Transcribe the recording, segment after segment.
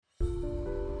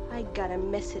I got a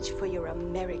message for your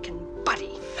American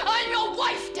buddy. I'm your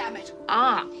wife, damn it!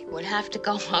 I would have to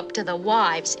go up to the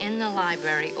wives in the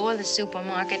library or the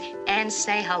supermarket and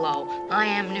say hello. I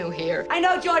am new here. I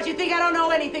know, George, you think I don't know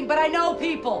anything, but I know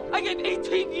people. I gave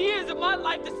 18 years of my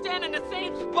life to stand in the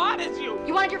same spot as you.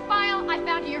 You wanted your file? I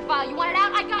found you your file. You wanted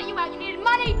out? I got you out. You needed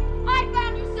money? I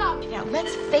found you some. Now,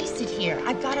 let's face it here.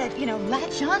 I've got to,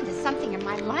 latch on to something in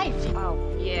my life. Oh,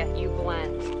 yeah, you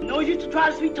blend. No use to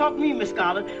try to sweet talk me, Miss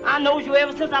Scarlett. I knows you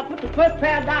ever since I put the first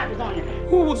pair of diamonds on you.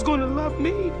 Who was gonna love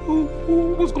me? Who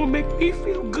was gonna make me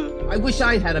feel good? I wish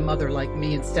I had a mother like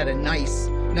me instead of nice.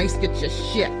 Nice gets you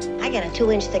shit. I got a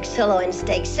 2-inch thick sirloin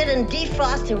steak sitting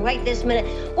defrosting right this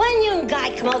minute. Why don't you and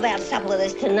Guy come over and have supper with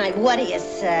us tonight? What do you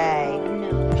say?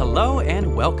 Hello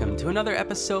and welcome to another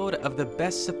episode of the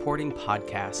Best Supporting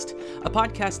Podcast, a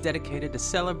podcast dedicated to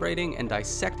celebrating and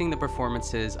dissecting the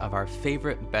performances of our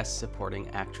favorite Best Supporting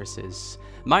actresses.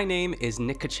 My name is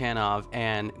Nick Kachanov,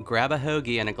 and grab a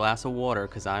hoagie and a glass of water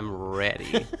because I'm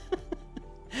ready.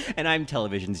 And I'm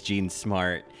Television's Gene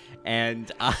Smart,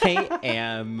 and I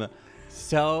am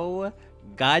so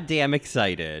goddamn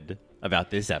excited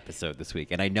about this episode this week.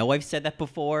 And I know I've said that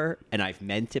before, and I've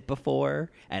meant it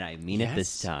before, and I mean it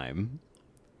this time.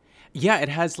 Yeah, it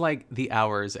has like the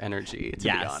hour's energy, to be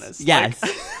honest. Yes.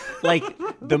 Like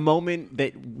the moment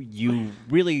that you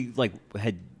really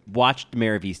had watched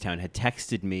Mayor of Easttown, had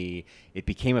texted me, it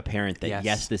became apparent that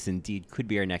yes, this indeed could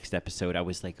be our next episode. I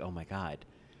was like, oh my God.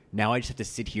 Now I just have to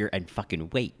sit here and fucking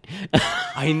wait.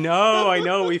 I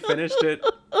know. We finished it.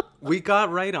 We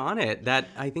got right on it.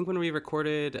 I think when we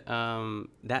recorded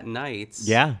that night.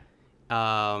 Yeah.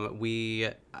 Keanu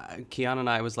and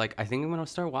I was like, I think I'm going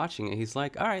to start watching it. He's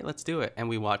like, all right, let's do it. And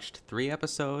we watched 3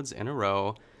 episodes in a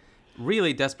row.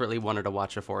 Really desperately wanted to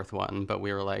watch a 4th one, but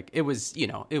we were like, it was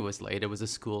late. It was a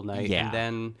school night. Yeah. And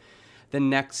then the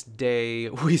next day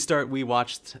we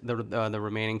watched the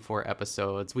remaining 4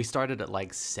 episodes. We started at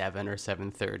like 7 or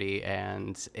 7:30,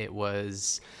 and it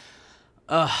was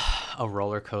a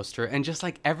roller coaster. And just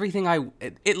like everything,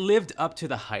 it lived up to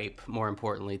the hype. More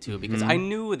importantly, too, because I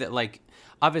knew that, like,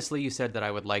 obviously you said that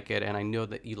I would like it, and I know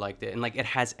that you liked it, and like it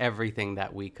has everything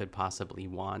that we could possibly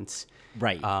want.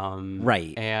 Right.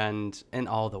 Right. And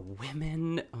all the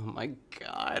women. Oh my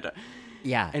God.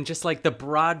 Yeah. And just like the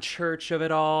broad church of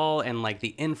it all, and like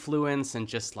the influence, and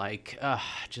just like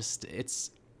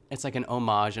it's like an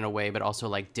homage in a way, but also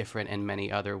like different in many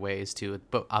other ways too.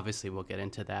 But obviously we'll get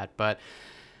into that. But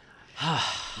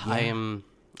I'm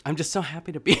just so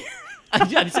happy to be here.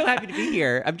 I'm so happy to be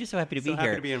here. I'm just so happy to be here.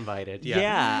 Happy to be invited.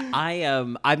 Yeah.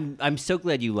 I'm so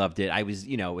glad you loved it. I was,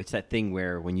 it's that thing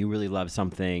where when you really love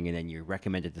something and then you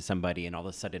recommend it to somebody, and all of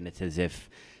a sudden it's as if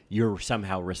you're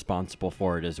somehow responsible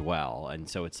for it as well. And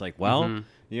so it's like, well,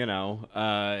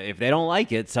 if they don't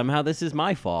like it, somehow this is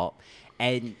my fault.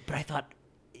 But I thought,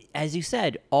 as you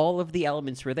said, all of the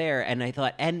elements were there, and I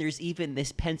thought, and there's even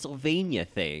this Pennsylvania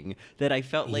thing that I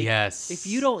felt like, if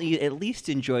you don't at least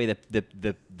enjoy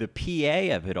the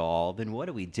PA of it all, then what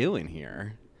are we doing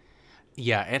here?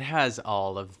 Yeah, it has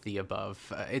all of the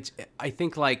above. I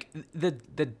think like the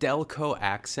Delco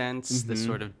accents, the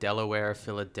sort of Delaware,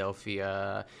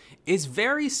 Philadelphia, is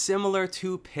very similar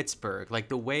to Pittsburgh. Like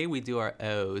the way we do our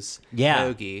O's. Yeah.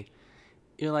 Ogie.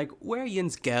 You're like, where are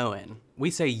yins going?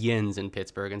 We say yins in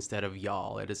Pittsburgh instead of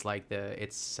y'all. It is like I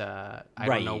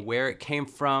don't know where it came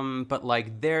from, but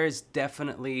like there's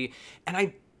definitely,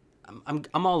 and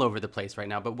I'm all over the place right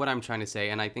now, but what I'm trying to say,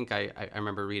 and I think I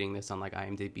remember reading this on like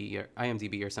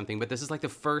IMDb or something, but this is like the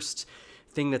first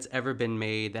thing that's ever been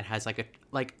made that has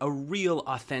like a real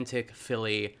authentic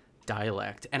Philly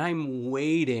dialect. And I'm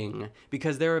waiting,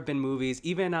 because there have been movies,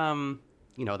 even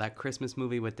that Christmas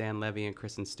movie with Dan Levy and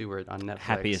Kristen Stewart on Netflix.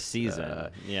 Happiest Season.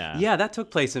 Yeah, that took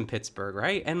place in Pittsburgh,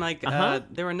 right? And like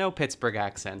there were no Pittsburgh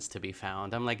accents to be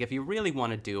found. I'm like, if you really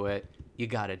want to do it, you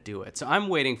got to do it. So I'm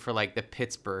waiting for like the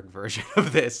Pittsburgh version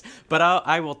of this, but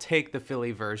I will take the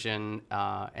Philly version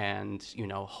and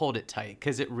hold it tight,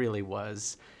 because it really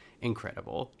was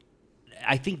incredible.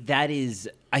 I think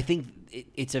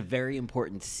it's a very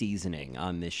important seasoning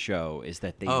on this show, is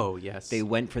that they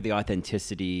went for the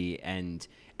authenticity and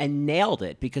nailed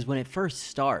it, because when it first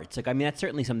starts, like, I mean, that's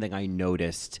certainly something I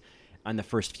noticed on the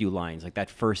first few lines, like that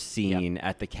first scene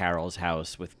at the Carroll's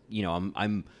house with,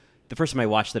 I'm the first time I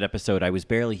watched that episode, I was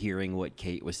barely hearing what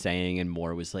Kate was saying, and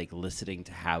more was like listening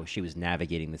to how she was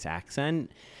navigating this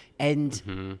accent.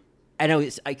 And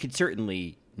I could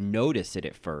certainly notice it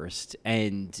at first,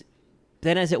 and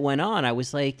then as it went on, I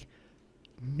was like,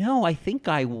 no, I think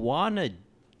I want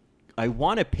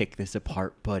to pick this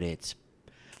apart, but I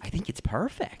think it's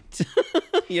perfect.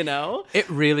 you know? It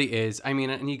really is. I mean,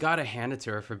 and you gotta hand it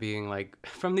to her for being like,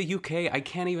 from the UK, I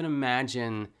can't even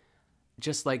imagine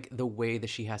just like the way that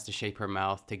she has to shape her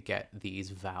mouth to get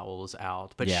these vowels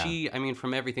out. But she, I mean,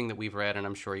 from everything that we've read, and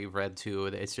I'm sure you've read too,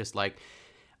 it's just like,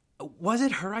 was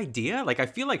it her idea? Like, I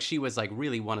feel like she was like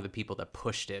really one of the people that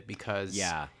pushed it, because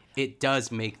it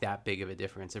does make that big of a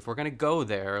difference. If we're going to go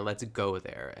there, let's go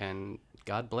there. And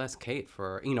God bless Kate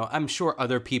for, you know, I'm sure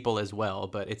other people as well,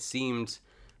 but it seemed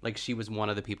like she was one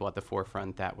of the people at the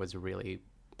forefront that was really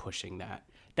pushing that.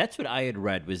 That's what I had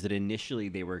read, was that initially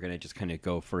they were going to just kind of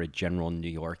go for a general New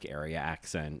York area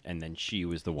accent, and then she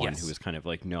was the one who was kind of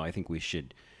like, no, I think we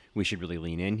should really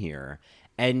lean in here.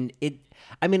 And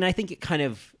I think it kind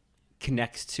of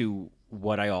connects to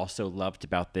what I also loved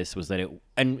about this, was that it,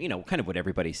 and you know, kind of what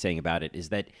everybody's saying about it, is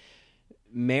that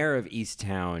Mayor of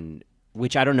Easttown,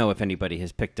 which I don't know if anybody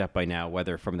has picked up by now,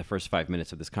 whether from the first 5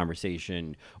 minutes of this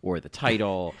conversation or the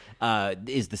title,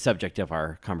 is the subject of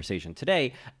our conversation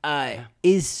today,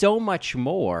 is so much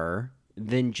more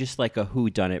than just like a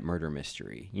whodunit murder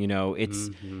mystery. You know, it's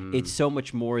so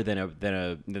much more than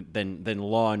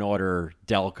Law and Order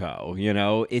Delco. You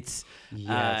know, it's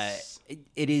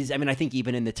it is. I mean, I think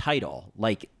even in the title,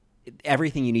 like,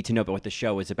 everything you need to know about what the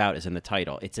show is about is in the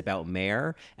title. It's about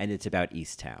Mayor, and it's about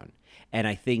Easttown. And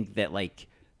I think that, like,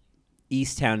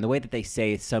 Easttown, the way that they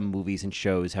say some movies and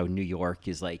shows how New York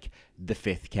is like the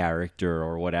fifth character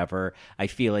or whatever, I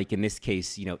feel like in this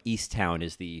case, you know, Easttown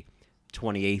is the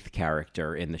 28th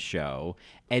character in the show.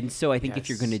 And so I think if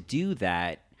you're going to do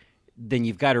that, then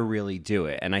you've got to really do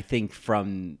it. And I think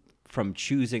from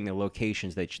choosing the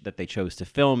locations that they chose to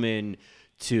film in,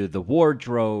 to the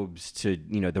wardrobes, to,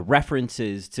 you know, the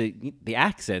references, to the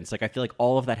accents, like, I feel like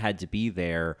all of that had to be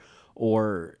there,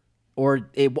 or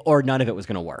none of it was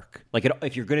going to work. Like,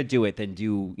 if you're going to do it, then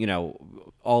do, you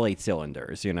know, all 8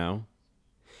 cylinders, you know?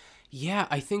 Yeah,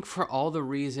 I think for all the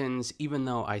reasons, even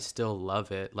though I still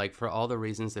love it, like, for all the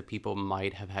reasons that people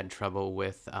might have had trouble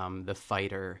with The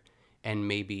Fighter, and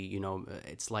maybe, you know,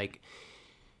 it's like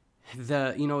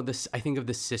I think of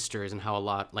the sisters and how a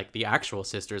lot, like, the actual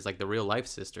sisters, like the real life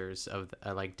sisters of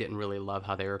like, didn't really love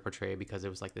how they were portrayed, because it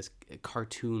was like this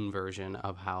cartoon version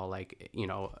of how, like, you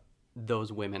know,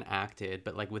 those women acted.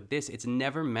 But like with this, it's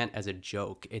never meant as a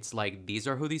joke. It's like, these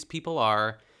are who these people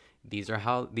are. This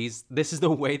is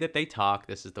the way that they talk.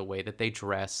 This is the way that they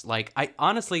dress. Like, I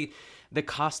honestly, the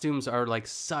costumes are like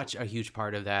such a huge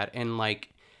part of that. And like,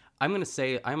 I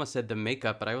almost said the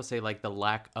makeup, but I will say, like, the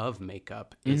lack of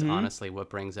makeup is honestly what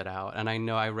brings it out. And I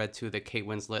know I read too that Kate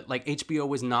Winslet, like, HBO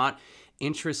was not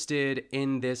interested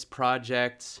in this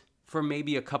project for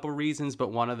maybe a couple reasons,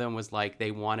 but one of them was like,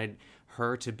 they wanted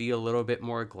her to be a little bit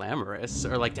more glamorous,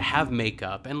 or like to have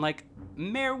makeup. And like,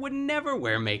 Mare would never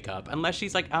wear makeup unless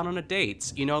she's like out on a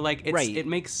date, you know, like, it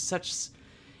makes such,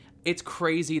 it's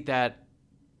crazy that,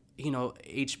 you know,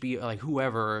 HBO, like,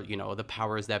 whoever, you know, the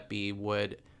powers that be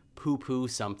would poo-poo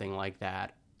something like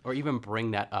that, or even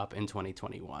bring that up in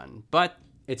 2021. But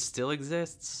it still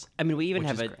exists. I mean, we even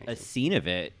have a scene of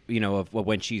it, you know, of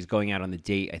when she's going out on the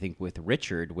date, I think, with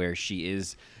Richard, where she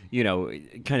is, you know,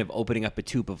 kind of opening up a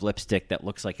tube of lipstick that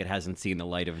looks like it hasn't seen the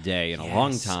light of day in a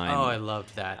long time. Oh, I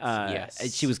loved that.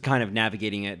 Yes. She was kind of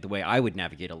navigating it the way I would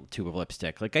navigate a tube of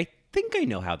lipstick. Like, I think I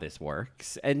know how this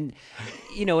works. And,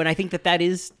 you know, and I think that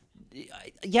is,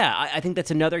 I think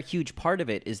that's another huge part of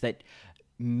it, is that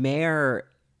Mare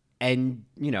and,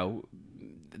 you know,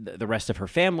 the rest of her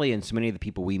family and so many of the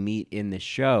people we meet in this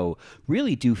show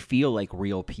really do feel like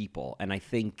real people. And I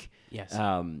think,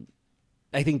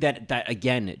 I think that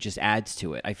again, it just adds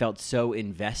to it. I felt so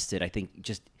invested, I think,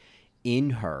 just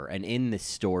in her and in this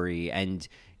story, and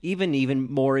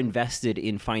even more invested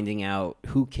in finding out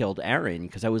who killed Aaron,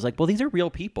 because I was like, well, these are real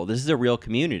people. This is a real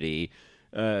community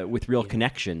with real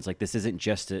connections. Like, this isn't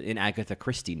just an Agatha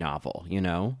Christie novel, you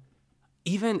know?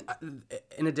 Even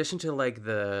in addition to like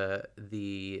the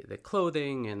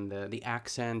clothing and the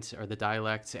accent or the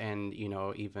dialect, and, you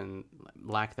know, even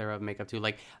lack thereof makeup too,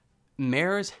 like,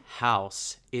 Mare's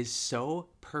house is so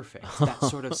perfect. That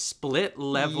sort of split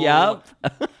level. Yep.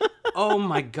 Oh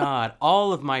my God.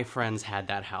 All of my friends had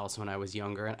that house when I was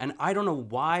younger. And I don't know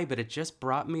why, but it just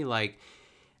brought me, like,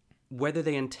 whether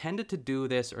they intended to do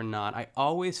this or not, I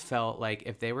always felt like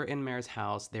if they were in Mare's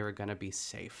house, they were going to be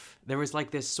safe. There was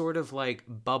like this sort of like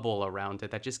bubble around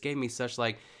it that just gave me such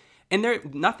like, and there,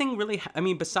 nothing really, I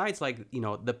mean, besides like, you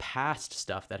know, the past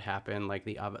stuff that happened, like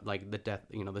the death,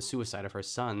 you know, the suicide of her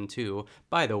son too.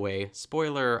 By the way,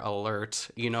 spoiler alert,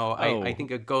 you know, I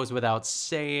think it goes without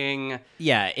saying.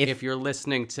 Yeah. If you're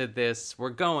listening to this, we're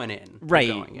going in.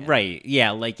 Right.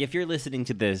 Yeah. Like, if you're listening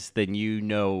to this, then you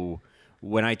know,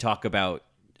 when I talk about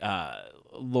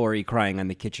Laurie crying on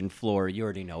the kitchen floor, you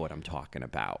already know what I'm talking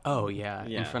about. Oh, yeah.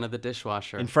 In front of the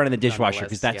dishwasher. In front of the dishwasher,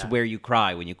 because that's where you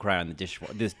cry when you cry on the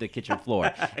kitchen floor.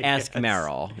 Ask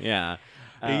Meryl. Yeah.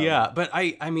 But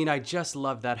I mean, I just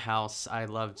loved that house. I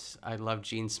loved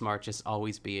Jean Smart just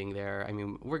always being there. I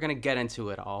mean, we're going to get into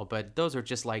it all, but those are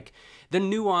just like the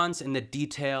nuance and the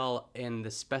detail and the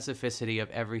specificity of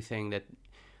everything that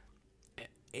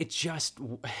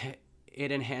it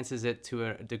enhances it to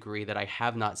a degree that I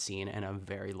have not seen in a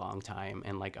very long time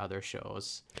in like other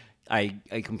shows. I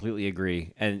completely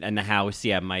agree. And the house,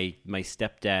 my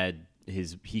stepdad,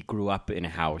 he grew up in a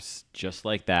house just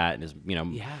like that,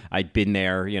 and I'd been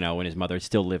there, when his mother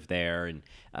still lived there,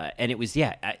 and it was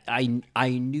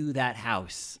I knew that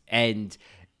house and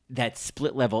that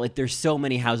split level. There's so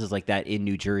many houses like that in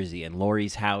New Jersey, and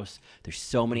Laurie's house. There's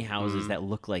so many houses that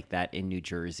look like that in New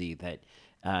Jersey that.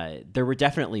 There were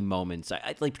definitely moments,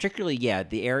 like particularly,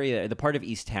 the part of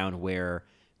Easttown where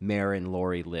Mare and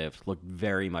Laurie lived looked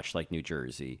very much like New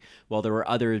Jersey. While there were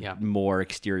other more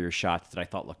exterior shots that I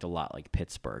thought looked a lot like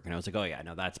Pittsburgh, and I was like, oh yeah,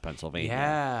 no, that's Pennsylvania.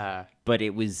 Yeah, but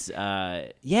it was,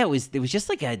 it was just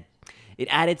like it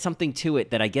added something to it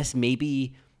that I guess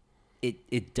maybe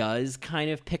it does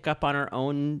kind of pick up on our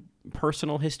own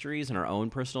personal histories and our own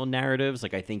personal narratives.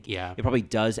 Like I think it probably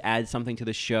does add something to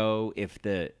the show if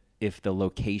the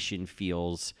location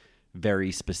feels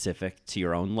very specific to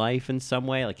your own life in some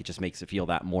way. Like it just makes it feel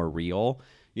that more real.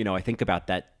 I think about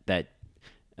that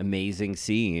amazing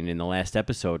scene in the last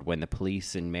episode when the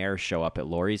police and Mare show up at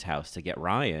Laurie's house to get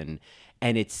Ryan.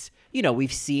 And it's,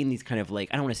 we've seen these kind of like,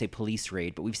 I don't want to say police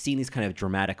raid, but we've seen these kind of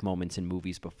dramatic moments in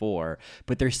movies before.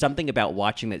 But there's something about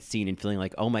watching that scene and feeling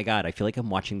like, oh my God, I feel like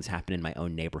I'm watching this happen in my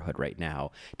own neighborhood right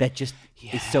now. That just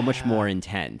is so much more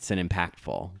intense and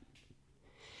impactful.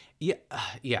 Yeah,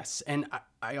 yes, and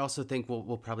I also think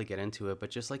we'll probably get into it,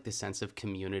 but just like the sense of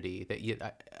community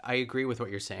that I agree with what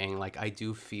you're saying. Like I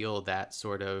do feel that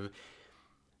sort of,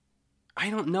 I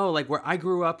don't know, like where I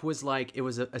grew up was like it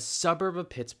was a suburb of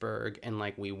Pittsburgh, and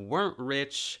like we weren't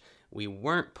rich, we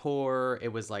weren't poor. It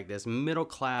was like this middle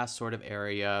class sort of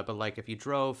area, but like if you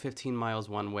drove 15 miles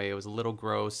one way, it was a little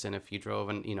gross, and if you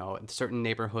drove in certain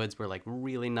neighborhoods were like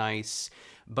really nice,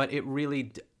 but it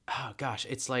really, oh gosh,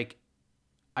 it's like.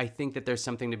 I think that there's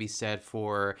something to be said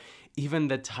for even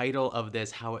the title of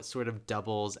this, how it sort of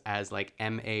doubles as like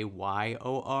Mayor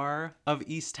of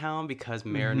Easttown, because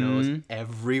Mare knows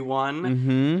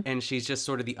everyone, and she's just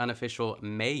sort of the unofficial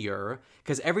mayor.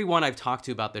 Because everyone I've talked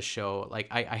to about this show, like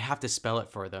I have to spell it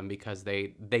for them because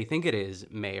they think it is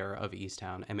Mayor of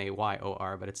Easttown,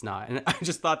 Mayor, but it's not. And I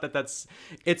just thought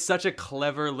it's such a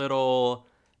clever little...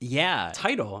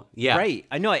 title. Right.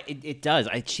 I know it does.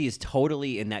 She is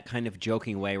totally in that kind of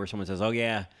joking way where someone says, oh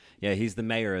yeah, he's the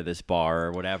mayor of this bar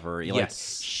or whatever. Yes. Like,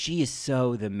 she is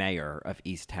so the mayor of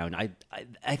Easttown.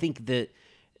 I think that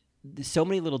so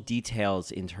many little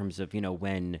details in terms of,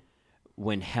 when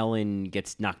Helen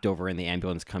gets knocked over and the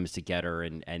ambulance comes to get her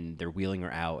and they're wheeling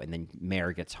her out, and then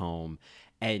Mare gets home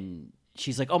and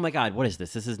she's like, oh my God, what is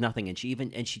this? This is nothing. And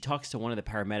she talks to one of the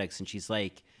paramedics and she's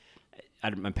like,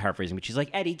 I'm paraphrasing, but she's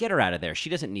like, Eddie, get her out of there. She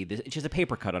doesn't need this. She has a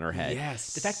paper cut on her head.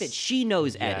 Yes. The fact that she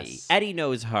knows Eddie, Eddie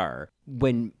knows her.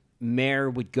 When Mare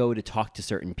would go to talk to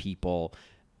certain people,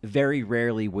 very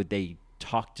rarely would they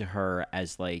talk to her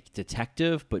as like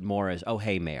detective, but more as, oh,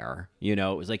 hey, Mare. It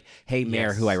was like, hey,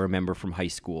 Mare, who I remember from high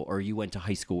school, or you went to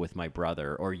high school with my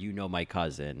brother, or my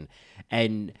cousin.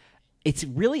 And it's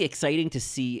really exciting to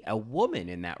see a woman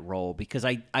in that role, because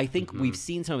I think we've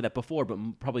seen some of that before,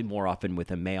 but probably more often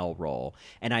with a male role.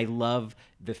 And I love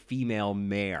the female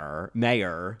mayor,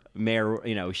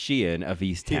 Sheehan of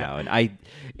Easttown. Yeah.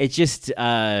 It's just,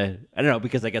 I don't know,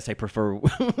 because I guess I prefer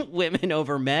women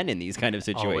over men in these kind of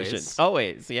situations.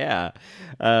 Always, yeah.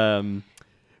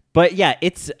 But yeah,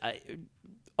 it's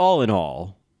all in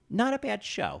all, not a bad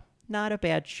show. Not a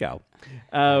bad show.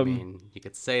 I mean, you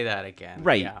could say that again.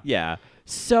 Right, yeah.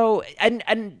 So, and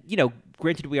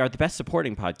granted, we are the best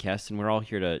supporting podcast, and we're all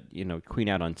here to, queen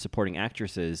out on supporting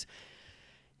actresses.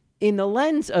 In the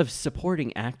lens of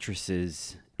supporting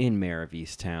actresses in Mare of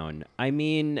Easttown, I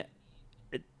mean,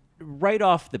 right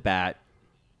off the bat,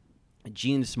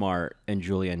 Jean Smart and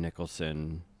Julianne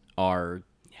Nicholson are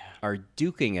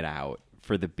duking it out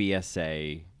for the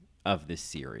BSA of this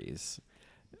series.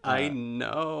 I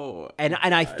know. And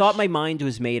I thought my mind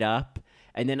was made up.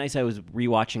 And then as I was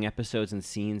rewatching episodes and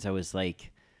scenes, I was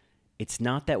like, it's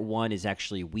not that one is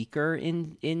actually weaker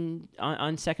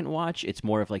on second watch. It's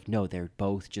more of like, no, they're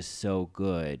both just so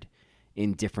good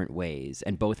in different ways.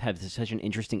 And both have such an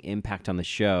interesting impact on the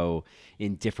show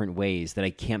in different ways that I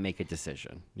can't make a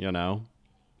decision,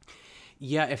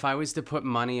 Yeah, if I was to put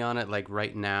money on it, like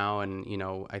right now, and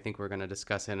I think we're gonna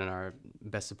discuss it in our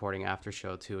Best Supporting After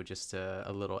Show too, just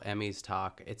a little Emmys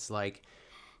talk. It's like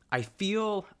I'm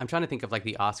trying to think of like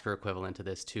the Oscar equivalent to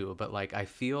this too, but like I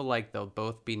feel like they'll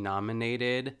both be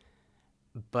nominated,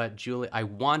 but I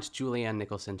want Julianne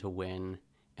Nicholson to win,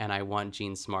 and I want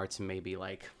Jean Smart to maybe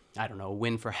like, I don't know,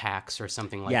 win for Hacks or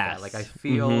something like that. Like I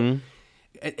feel.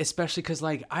 Especially because,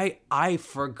 like, I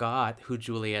forgot who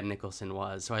Julianne Nicholson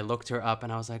was. So I looked her up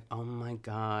and I was like, oh, my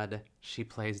God, she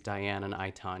plays Diane in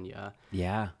I, Tonya.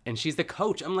 Yeah. And she's the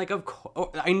coach. I'm like, of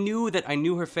course. I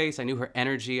knew her face. I knew her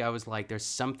energy. I was like, there's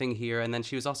something here. And then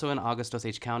she was also in August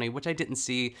Osage County, which I didn't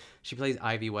see. She plays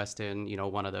Ivy Weston,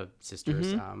 one of the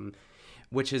sisters,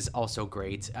 which is also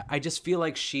great. I just feel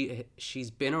like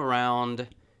she's been around.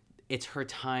 It's her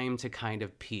time to kind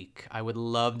of peak. I would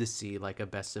love to see like a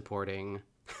Best Supporting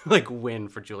like win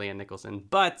for Julianne Nicholson.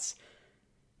 But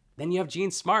then you have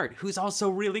Jean Smart, who's also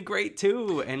really great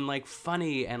too, and like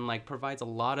funny, and like provides a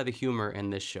lot of the humor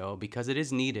in this show because it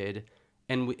is needed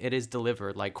and it is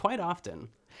delivered like quite often.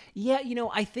 Yeah,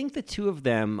 I think the two of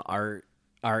them are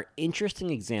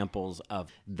interesting examples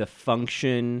of the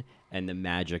function and the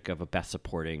magic of a Best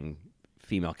Supporting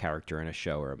female character in a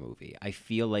show or a movie. I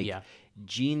feel like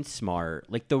Jean Smart,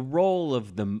 like the role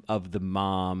of the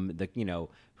mom,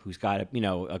 who's got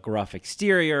a gruff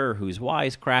exterior, who's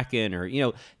wisecracking, or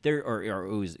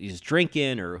who's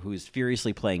drinking, or who's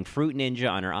furiously playing Fruit Ninja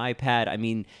on her iPad. I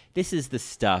mean, this is the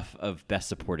stuff of Best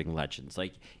Supporting Legends.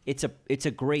 Like it's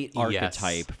a great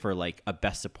archetype for like a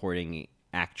Best Supporting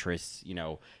actress,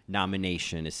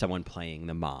 nomination is someone playing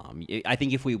the mom. I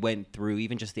think if we went through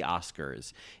even just the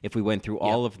Oscars, if we went through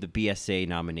all of the BSA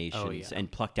nominations and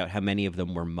plucked out how many of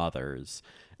them were mothers,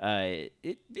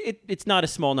 it's not a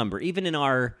small number. Even in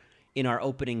our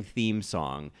opening theme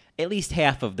song, at least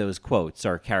half of those quotes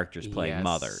are characters playing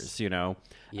mothers,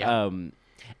 Yeah.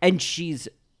 And she's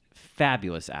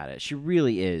fabulous at it. She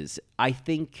really is. I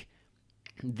think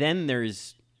then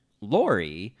there's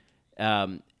Laurie,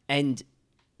 and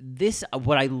this,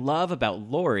 what I love about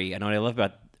Laurie and what I love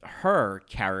about her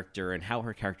character and how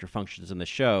her character functions in the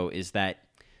show is that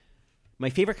my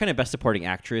favorite kind of Best Supporting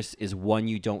Actress is one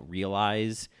you don't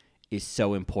realize is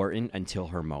so important until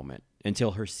her moment,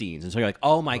 until her scenes. And so you're like,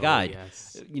 oh my God,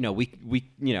 yes. We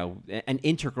an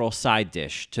integral side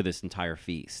dish to this entire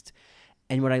feast.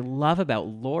 And what I love about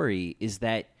Laurie is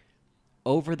that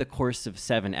over the course of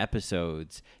 7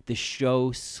 episodes, the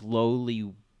show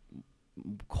slowly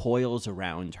coils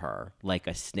around her like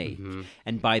a snake. Mm-hmm.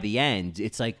 And by the end,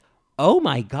 it's like, oh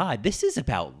my God, this is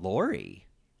about Laurie.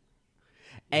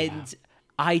 And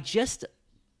I just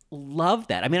love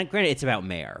that. I mean, granted, it's about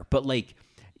Mare, but like,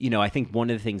 I think one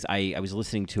of the things I was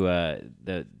listening to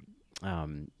the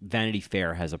Vanity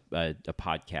Fair has a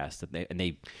podcast that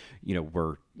they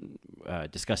were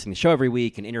discussing the show every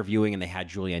week and interviewing, and they had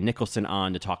Julianne Nicholson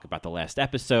on to talk about the last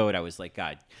episode. I was like,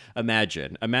 God,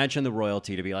 imagine the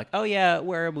royalty to be like, oh yeah,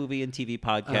 we're a movie and TV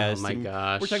podcast. Oh my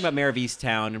gosh, we're talking about Mare of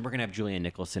Easttown, and we're gonna have Julianne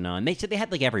Nicholson on. They said they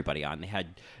had like everybody on. They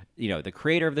had the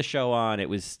creator of the show on. It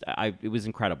was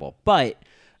incredible, but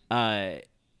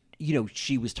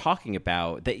she was talking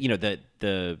about that.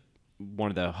 The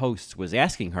one of the hosts was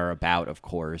asking her about, of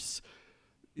course,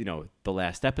 the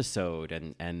last episode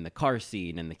and the car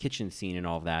scene and the kitchen scene and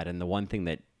all of that. And the one thing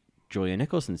that Julianne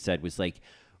Nicholson said was like,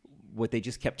 what they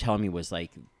just kept telling me was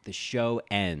like, the show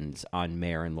ends on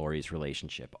Mare and Laurie's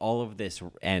relationship. All of this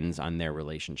ends on their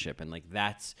relationship. And like,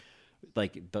 that's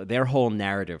like their whole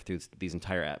narrative through these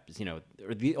entire episodes,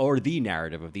 or the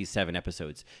narrative of these 7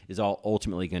 episodes is all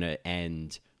ultimately going to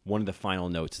end. One of the final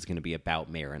notes is going to be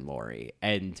about Mare and Laurie.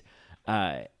 And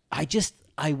I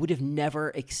would have never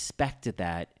expected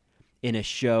that in a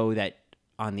show that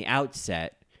on the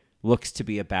outset looks to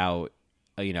be about,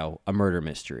 a murder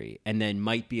mystery, and then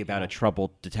might be about a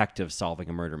troubled detective solving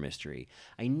a murder mystery.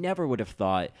 I never would have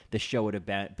thought the show would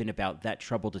have been about that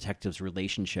troubled detective's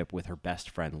relationship with her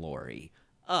best friend, Laurie.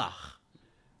 Ugh.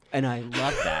 And I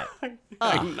love that.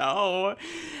 I know.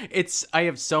 I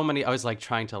have so many, I was like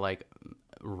trying to like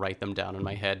write them down in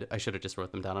my head. I should have just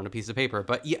wrote them down on a piece of paper.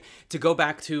 But yeah, to go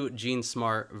back to Jean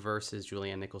Smart versus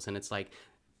Julianne Nicholson, it's like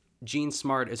Jean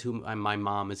Smart is who my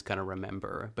mom is going to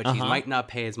remember, but she might not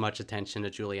pay as much attention to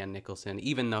Julianne Nicholson,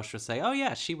 even though she'll say, oh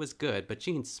yeah, she was good. But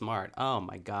Jean Smart, oh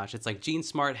my gosh. It's like Jean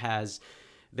Smart has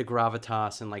the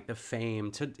gravitas and like the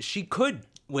fame she could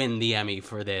win the Emmy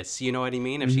for this. You know what I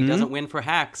mean? If she doesn't win for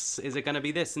Hacks, is it going to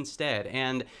be this instead?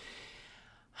 And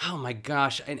oh my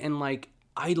gosh. And like,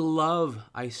 I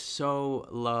so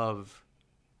love,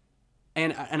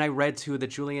 and I read too that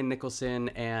Julianne Nicholson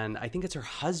and I think it's her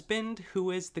husband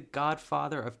who is the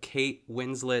godfather of Kate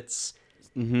Winslet's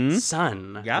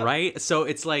son, right? So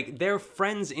it's like they're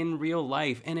friends in real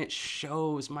life, and it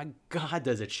shows. My God,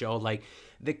 does it show?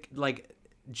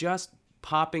 Just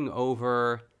popping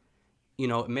over,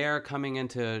 Mare coming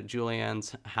into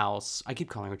Julianne's house. I keep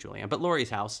calling her Julianne, but Laurie's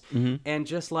house, and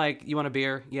just like, you want a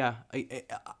beer? Yeah.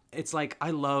 It's like,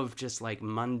 I love just like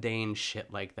mundane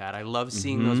shit like that. I love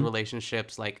seeing those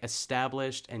relationships like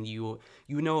established, and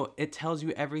it tells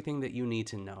you everything that you need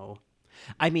to know.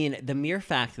 I mean, the mere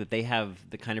fact that they have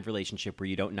the kind of relationship where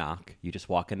you don't knock, you just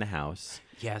walk in the house.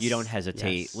 Yes. You don't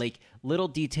hesitate. Yes. Like little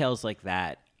details like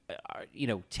that,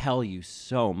 tell you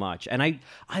so much. And I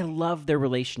love their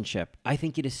relationship. I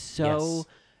think it is so,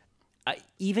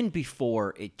 even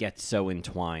before it gets so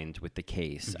entwined with the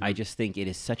case, I just think it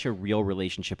is such a real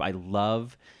relationship. I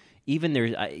love, even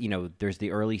there's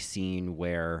the early scene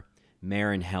where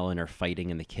Mare and Helen are fighting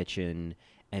in the kitchen,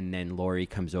 and then Laurie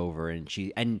comes over and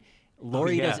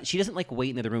Laurie doesn't like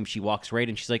wait in the room. She walks right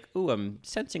in. She's like, "Ooh, I'm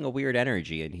sensing a weird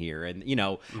energy in here," and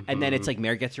and then it's like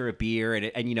Mare gets her a beer,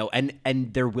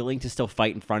 and they're willing to still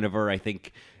fight in front of her. I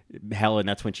think Helen,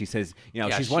 that's when she says,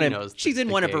 she's in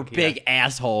one of her big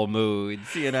asshole moods,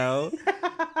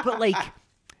 But like,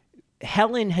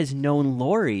 Helen has known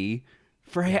Laurie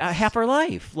for half her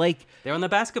life. Like, they're on the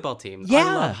basketball team. Yeah,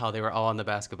 I love how they were all on the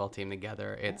basketball team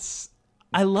together.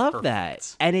 I love perfect.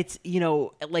 that. And it's,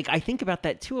 like, I think about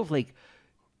that too, of like,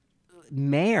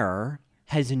 Mare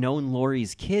has known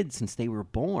Laurie's kids since they were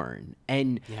born.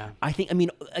 And I think,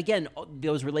 again,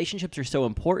 those relationships are so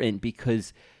important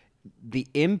because the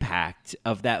impact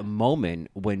of that moment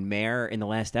when Mare, in the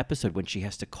last episode, when she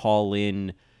has to call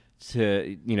in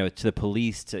to the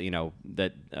police that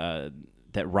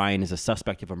Ryan is a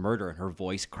suspect of a murder, and her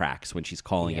voice cracks when she's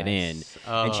calling it in,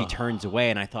 and she turns away.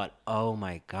 And I thought, oh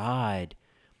my God,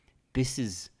 this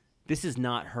is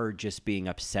not her just being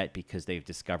upset because they've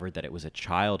discovered that it was a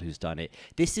child who's done it.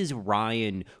 This is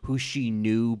Ryan, who she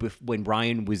knew when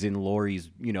Ryan was in Laurie's,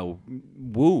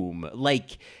 womb.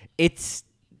 Like, it's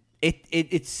Olivia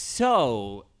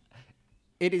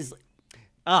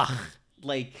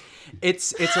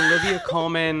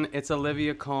Colman. It's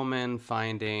Olivia Colman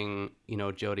finding,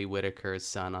 Jodie Whittaker's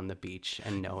son on the beach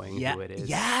and knowing who it is.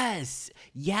 Yes.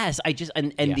 I just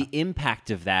the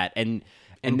impact of that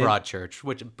and Broadchurch,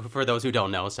 which, for those who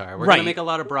don't know, sorry, we're gonna make a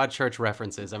lot of Broadchurch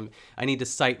references. I need to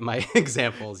cite my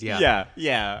examples. When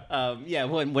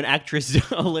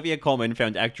actress Olivia Colman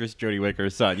found actress Jodie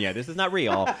Whittaker's son. Yeah, this is not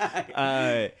real.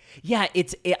 I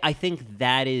think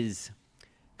that is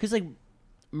because like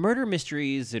murder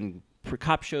mysteries and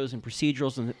cop shows and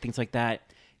procedurals and things like that,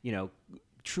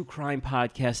 true crime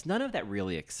podcasts, none of that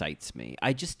really excites me.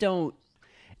 I just don't.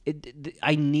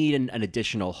 I need an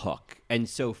additional hook. And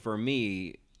so for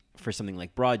me, for something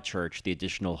like Broadchurch, the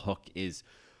additional hook is,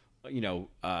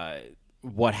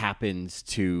 what happens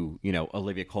to,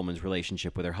 Olivia Colman's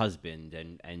relationship with her husband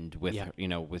and with,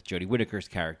 with Jodie Whittaker's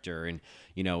character. And,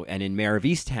 and in Mare of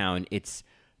Easttown, it's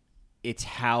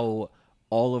how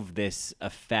all of this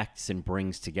affects and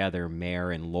brings together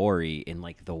Mare and Laurie in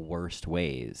like the worst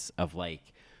ways of like,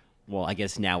 well, I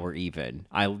guess now we're even.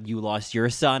 You lost your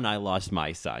son, I lost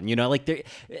my son. It's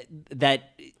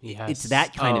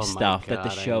that kind of stuff that the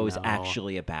show is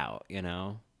actually about.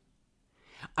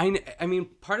 I mean,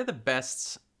 part of the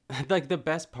best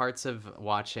parts of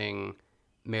watching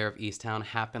Mare of Easttown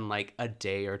happen like a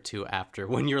day or two after,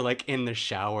 when you're like in the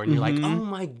shower and you're like, oh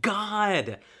my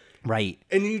God. Right.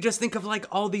 And you just think of like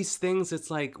all these things. It's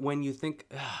like when you think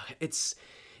it's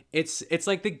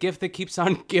like the gift that keeps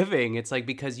on giving. It's like,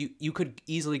 because you could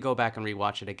easily go back and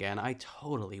rewatch it again. I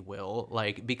totally will.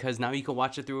 Like, because now you can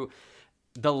watch it through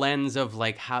the lens of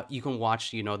like how you can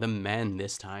watch, the men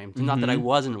this time. Not that I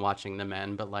wasn't watching the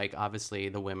men, but like obviously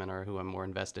the women are who I'm more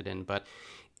invested in. But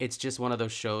it's just one of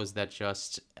those shows that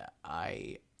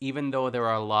even though there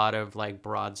are a lot of like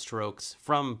broad strokes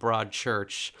from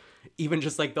Broadchurch, even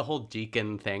just like the whole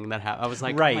Deacon thing that I was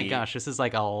like, oh my gosh, this is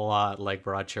like a lot like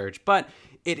Broadchurch, but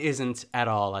it isn't at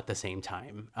all at the same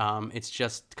time. It's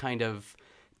just kind of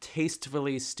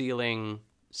tastefully stealing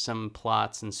some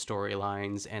plots and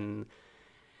storylines and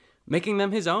making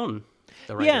them his own.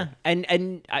 The writer. Yeah,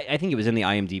 and I think it was in the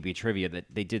IMDb trivia that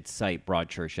they did cite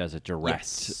Broadchurch as a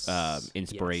direct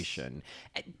inspiration.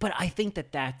 Yes. But I think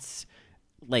that's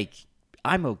like,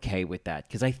 I'm okay with that,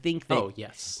 because I think that... Oh,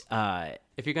 yes.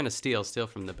 If you're going to steal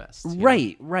from the best.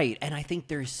 Right. And I think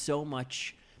there's so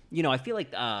much... I feel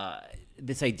like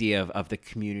this idea of the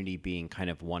community being kind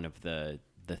of one of the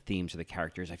themes of the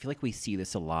characters, I feel like we see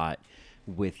this a lot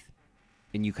with...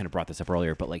 And you kind of brought this up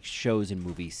earlier, but like shows and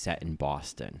movies set in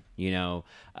Boston,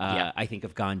 I think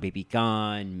of Gone Baby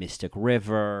Gone, Mystic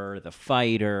River, The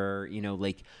Fighter,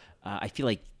 like I feel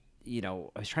like, I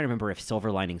was trying to remember if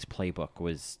Silver Linings Playbook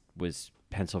was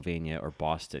Pennsylvania or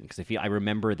Boston, because I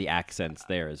remember the accents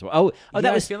there as well.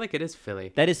 I feel like it is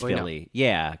Philly. That is Philly, no.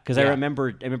 Yeah, because I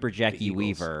remember Jackie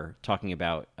Weaver talking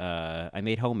about I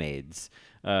made homemades,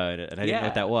 and I didn't know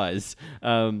what that was. Do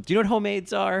you know what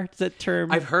homemades are? Is that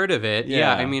term? I've heard of it.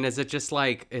 Yeah, I mean, is it just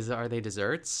like are they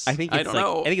desserts? I think it's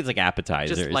I think it's like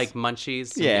appetizers, just like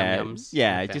munchies. Yum-yums.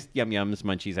 Okay. Just yum-yums,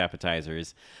 munchies,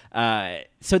 appetizers.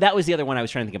 So that was the other one I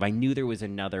was trying to think of. I knew there was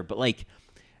another, but like,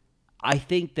 I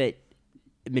think that.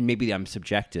 I mean, maybe I'm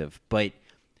subjective, but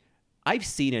I've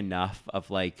seen enough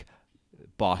of like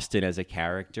Boston as a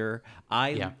character.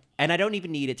 And I don't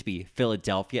even need it to be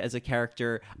Philadelphia as a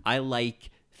character. I like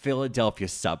Philadelphia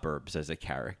suburbs as a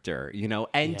character,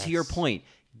 And to your point,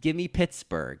 give me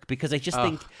Pittsburgh, because I just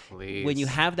think when you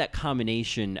have that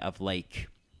combination of like,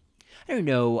 I don't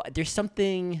know, there's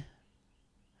something.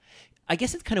 I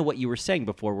guess it's kind of what you were saying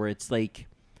before, where it's like.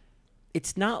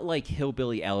 It's not like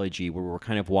Hillbilly Elegy, where we're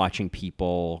kind of watching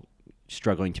people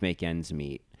struggling to make ends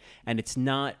meet. And it's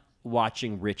not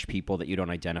watching rich people that you don't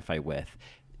identify with.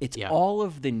 It's all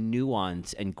of the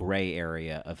nuance and gray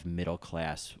area of middle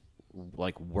class,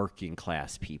 like working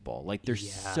class people. Like there's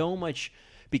so much,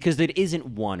 because it isn't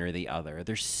one or the other.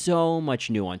 There's so much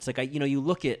nuance. Like, you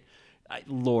look at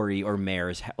Laurie or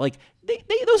Mare's, like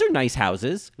those are nice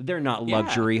houses. They're not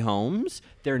luxury homes.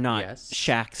 They're not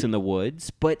shacks in the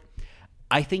woods, but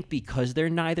I think because they're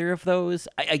neither of those,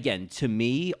 again, to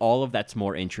me, all of that's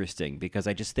more interesting, because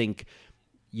I just think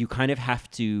you kind of have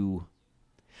to.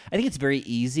 I think it's very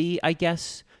easy, I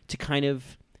guess, to kind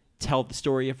of tell the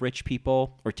story of rich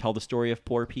people or tell the story of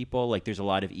poor people. Like there's a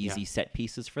lot of easy set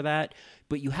pieces for that,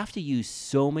 but you have to use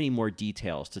so many more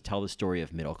details to tell the story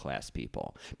of middle class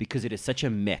people, because it is such a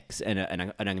mix and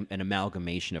an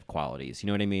amalgamation of qualities. You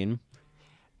know what I mean?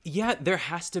 Yeah, there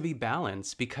has to be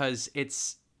balance, because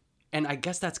it's. And I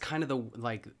guess that's kind of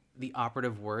the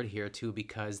operative word here too,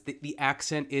 because the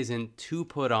accent isn't too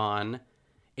put on,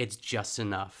 it's just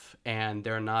enough, and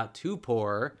they're not too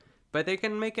poor, but they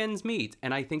can make ends meet.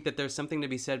 And I think that there's something to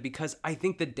be said, because I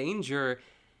think the danger,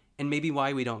 and maybe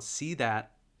why we don't see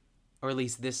that, or at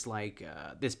least this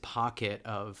this pocket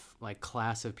of like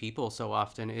class of people so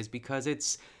often, is because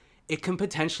it can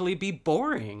potentially be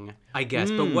boring, I guess.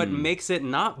 But what makes it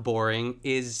not boring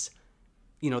is.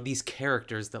 These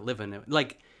characters that live in it.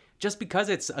 Like, just because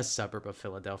it's a suburb of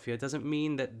Philadelphia doesn't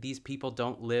mean that these people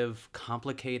don't live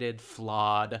complicated,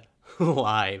 flawed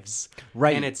lives.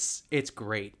 Right. And it's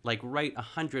great. Like, write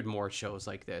 100 more shows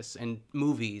like this and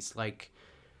movies. Like,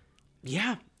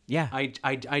 yeah.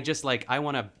 I just I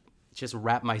want to just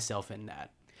wrap myself in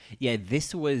that. Yeah,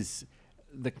 this was.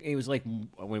 It was like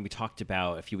when we talked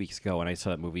about a few weeks ago, and I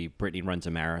saw that movie Brittany Runs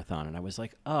a Marathon, and I was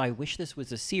like, oh, I wish this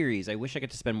was a series. I wish I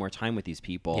got to spend more time with these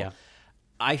people. Yeah.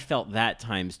 I felt that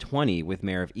times 20 with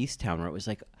Mare of Easttown, where it was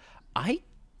like, I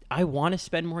want to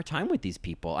spend more time with these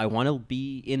people. I want to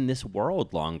be in this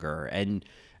world longer. And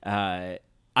I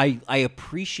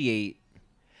appreciate.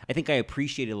 I think I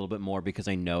appreciate it a little bit more because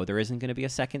I know there isn't going to be a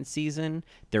second season.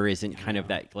 There isn't kind of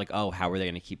that, like, oh, how are they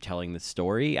going to keep telling the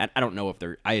story? I don't know if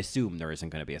I assume there isn't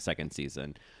going to be a second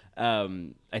season.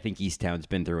 I think Easttown's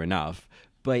been through enough.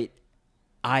 But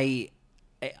I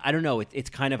don't know. It's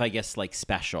kind of, I guess, like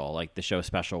special, like the show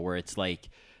Special, where it's like,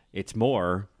 it's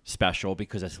more special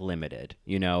because it's limited,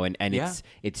 and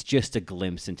it's just a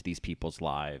glimpse into these people's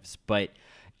lives. But,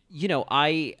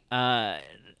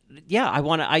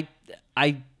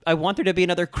 I want there to be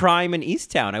another crime in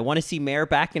Easttown. I want to see Mare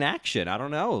back in action. I don't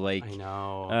know. I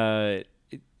know.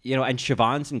 And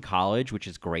Siobhan's in college, which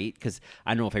is great, because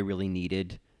I don't know if I really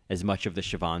needed as much of the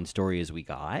Siobhan story as we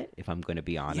got, if I'm going to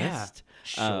be honest.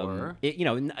 Yeah, sure.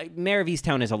 Mare of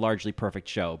Easttown is a largely perfect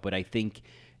show, but I think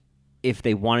if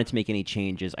they wanted to make any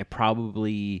changes, I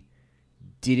probably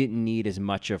didn't need as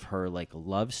much of her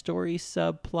love story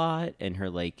subplot and her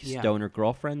stoner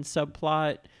girlfriend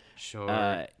subplot.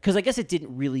 Sure. Because I guess it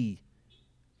didn't really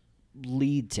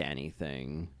lead to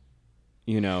anything,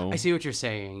 I see what you're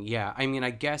saying. Yeah. I mean, I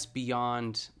guess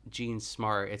beyond Jean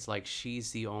Smart, it's like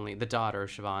the daughter of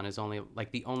Siobhan is only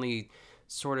the only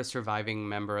sort of surviving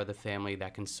member of the family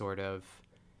that can sort of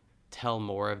tell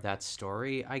more of that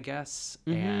story, I guess.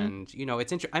 Mm-hmm.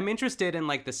 And, I'm interested in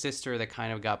the sister that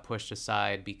kind of got pushed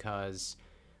aside because,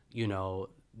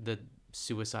 the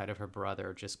suicide of her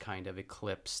brother just kind of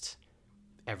eclipsed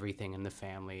everything in the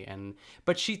family,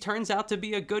 but she turns out to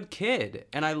be a good kid,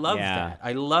 and I love that.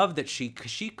 I love that she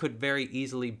could very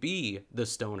easily be the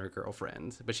stoner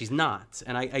girlfriend, but she's not,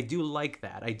 and I do like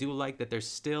that. I do like that there's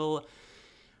still,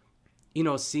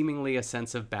 seemingly a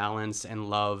sense of balance and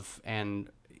love, and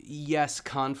yes,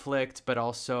 conflict, but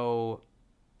also,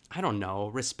 I don't know,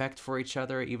 respect for each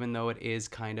other, even though it is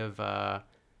kind of a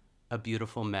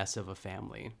beautiful mess of a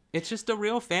family. It's just a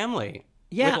real family.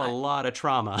 Yeah. With a lot of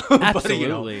trauma.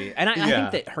 Absolutely. But, and I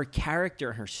think that her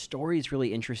character, her story is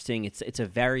really interesting. It's a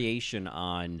variation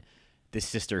on the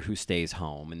sister who stays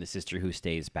home and the sister who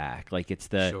stays back. Like it's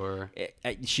the... Sure.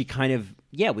 She kind of,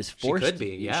 was forced. She could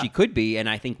be, yeah. She could be, and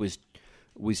I think was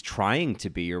trying to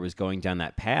be or was going down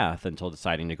that path until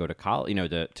deciding to go to college,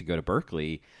 to go to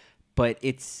Berkeley. But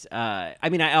it's, I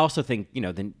also think,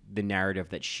 the narrative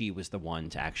that she was the one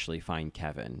to actually find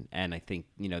Kevin. And I think,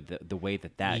 the way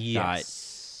that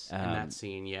yes. got... in that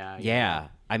scene, yeah. Yeah.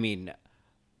 I mean,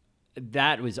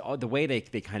 that was the way they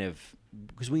kind of...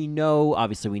 Because we know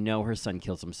her son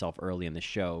kills himself early in the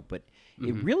show, but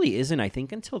it really isn't, I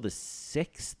think, until the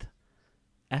 6th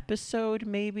episode,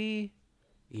 maybe?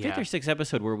 Yeah. 5th or 6th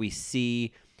episode where we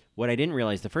see what I didn't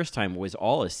realize the first time was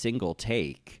all a single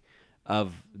take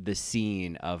of the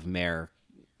scene of Mare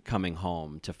coming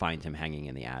home to find him hanging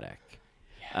in the attic.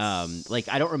 Yes.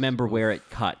 I don't remember where it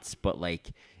cuts, but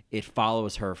it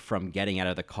follows her from getting out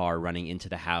of the car, running into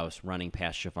the house, running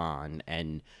past Siobhan,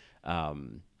 and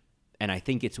I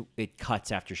think it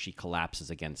cuts after she collapses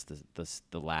against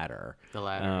the ladder. The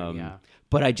ladder, yeah.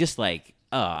 But I just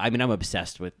I'm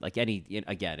obsessed with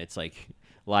it's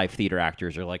live theater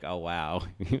actors are like, oh wow,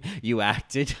 you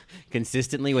acted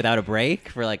consistently without a break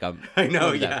for I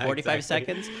know, 45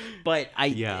 seconds. But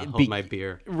hold my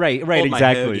beer. Right, hold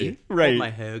exactly. Hold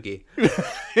my hoagie.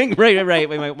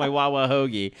 right. My Wawa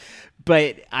hoagie.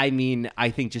 But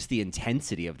I think just the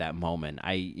intensity of that moment.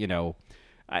 I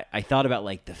thought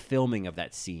about the filming of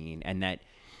that scene and that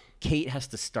Kate has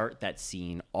to start that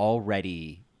scene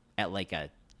already at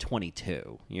a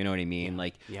 22. You know what I mean?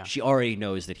 She already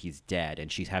knows that he's dead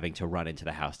and she's having to run into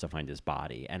the house to find his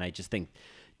body. And I just think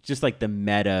the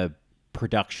meta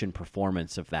production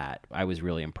performance of that, I was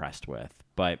really impressed with.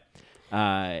 But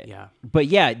the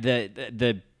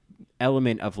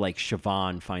element of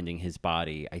Siobhan finding his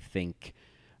body, I think,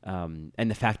 and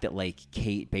the fact that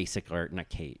Kate basically, or not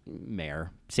Kate,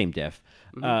 Mare, same diff,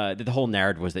 the whole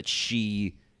narrative was that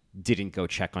she didn't go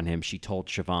check on him. She told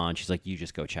Siobhan, she's like, you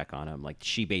just go check on him.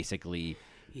 She basically,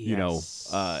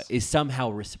 is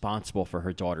somehow responsible for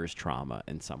her daughter's trauma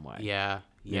in some way. Yeah.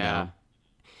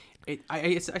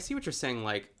 I see what you're saying.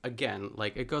 Again,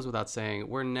 it goes without saying,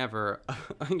 we're never,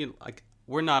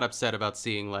 we're not upset about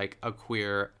seeing a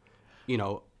queer,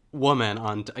 woman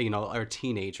on, or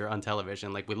teenager on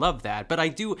television. We love that.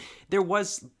 But there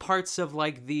was parts of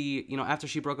the, after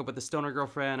she broke up with the stoner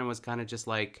girlfriend and was kind of just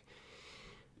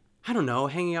I don't know,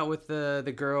 hanging out with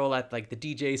the girl at the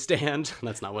DJ stand.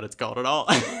 That's not what it's called at all.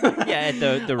 At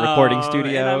the recording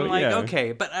studio. And I'm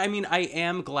okay. But I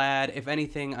am glad, if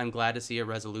anything, I'm glad to see a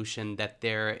resolution that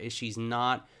she's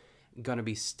not going to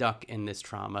be stuck in this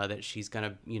trauma, that she's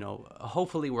going to,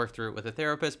 hopefully work through it with a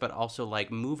therapist, but also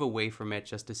move away from it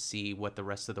just to see what the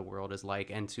rest of the world is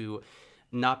like and to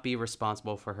not be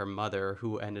responsible for her mother,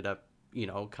 who ended up,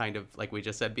 kind of like we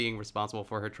just said, being responsible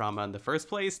for her trauma in the first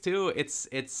place too. It's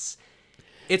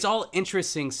all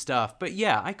interesting stuff, but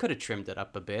yeah, I could have trimmed it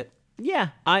up a bit. Yeah,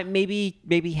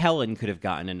 maybe Helen could have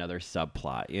gotten another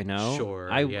subplot,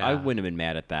 Sure. I wouldn't have been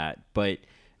mad at that, but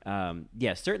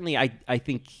certainly I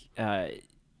think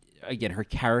again, her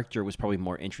character was probably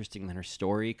more interesting than her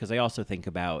story, because I also think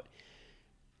about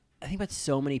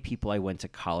so many people I went to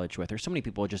college with, or so many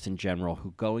people just in general,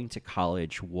 who going to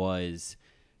college was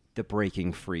the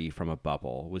breaking free from a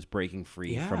bubble, was breaking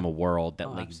free from a world that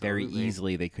very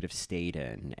easily they could have stayed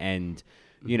in. And,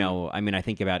 I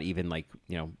think about even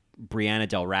Brianna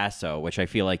Del Raso, which I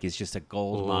feel is just a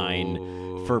gold mine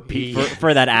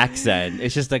for that accent.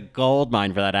 It's just a gold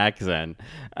mine for that accent.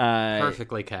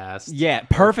 Perfectly cast. Yeah,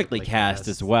 perfectly cast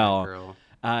as well.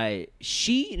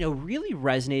 She, really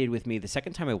resonated with me the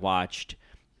second time I watched,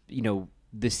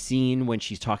 the scene when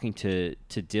she's talking to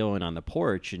Dylan on the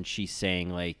porch, and she's saying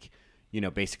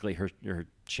basically her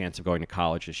chance of going to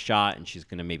college is shot, and she's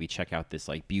going to maybe check out this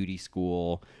beauty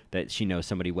school that she knows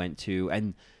somebody went to.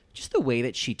 And just the way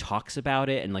that she talks about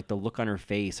it and the look on her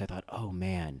face, I thought, oh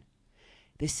man,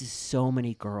 this is so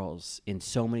many girls in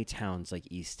so many towns like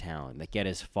Easttown that get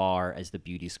as far as the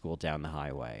beauty school down the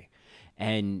highway.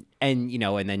 And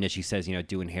then as she says,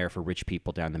 doing hair for rich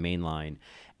people down the main line.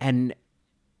 And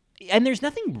there's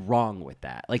nothing wrong with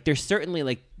that. There's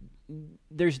certainly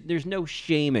there's no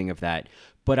shaming of that.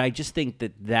 But I just think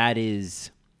that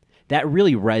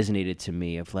really resonated to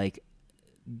me of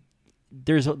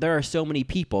there are so many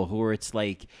people who are, it's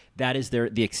that is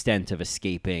the extent of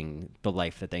escaping the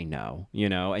life that they know,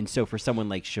 And so for someone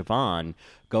like Siobhan,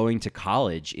 going to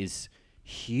college is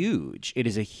huge. It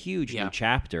is a huge new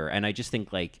chapter. And I just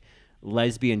think like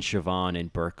lesbian Siobhan in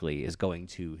Berkeley is going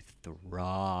to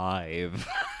thrive.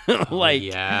 Like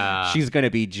she's going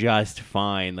to be just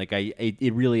fine. Like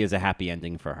it really is a happy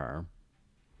ending for her.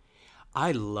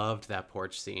 I loved that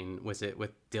porch scene. Was it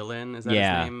with Dylan? Is that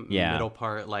his name? Yeah. Middle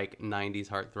part, like 90s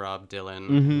heartthrob Dylan,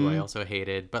 who I also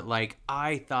hated. But like,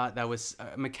 I thought that was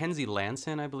Mackenzie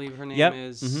Lanson, I believe her name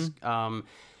is.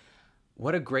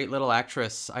 What a great little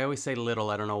actress. I always say little,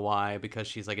 I don't know why, because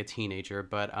she's like a teenager.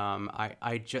 But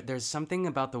there's something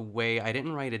about the way, I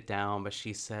didn't write it down, but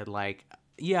she said like,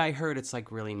 yeah, I heard it's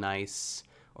like really nice.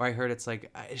 Or I heard it's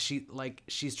like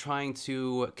she's trying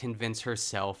to convince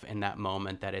herself in that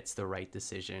moment that it's the right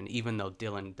decision, even though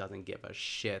Dylan doesn't give a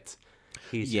shit.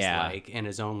 He's just like in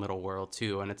his own little world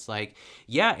too. And it's like,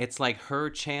 it's like her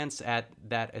chance at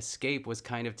that escape was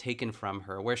kind of taken from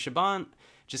her, where Siobhan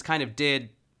just kind of did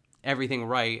everything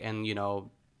right and, you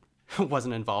know,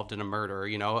 wasn't involved in a murder,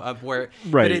 you know, but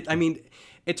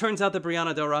it turns out that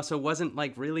Brianna Del Rosso wasn't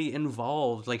like really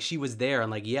involved. Like she was there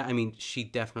and like, she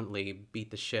definitely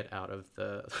beat the shit out of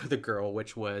the girl,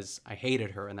 which was, I hated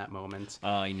her in that moment. Oh,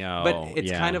 I know. But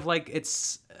it's kind of like,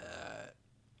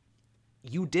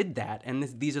 you did that and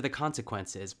these are the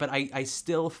consequences. But I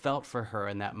still felt for her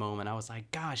in that moment. I was like,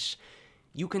 gosh,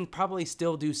 you can probably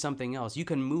still do something else. You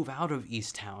can move out of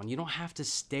Easttown. You don't have to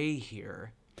stay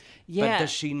here. Yeah. But does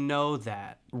she know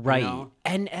that? Right. You know?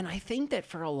 And I think that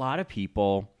for a lot of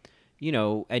people, you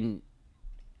know, and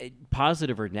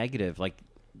positive or negative, like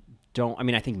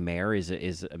I think Mare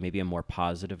is maybe a more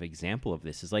positive example of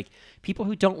this, is like people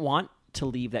who don't want to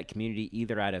leave that community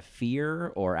either out of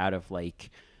fear or out of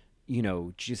like, you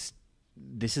know, just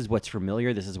this is what's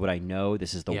familiar. This is what I know.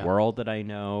 This is the world that I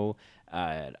know.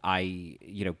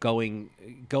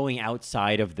 Going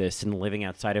outside of this and living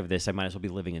outside of this, I might as well be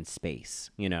living in space,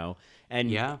 you know?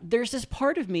 And there's this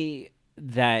part of me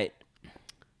that,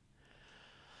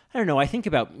 I don't know, I think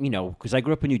about, you know, because I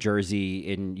grew up in New Jersey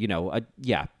in, you know,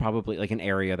 probably like an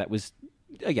area that was,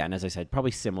 again, as I said,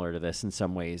 probably similar to this in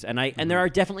some ways. And and there are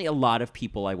definitely a lot of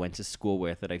people I went to school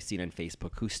with that I've seen on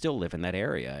Facebook who still live in that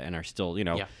area and are still, you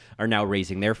know, are now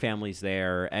raising their families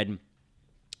there. And,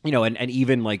 you know, and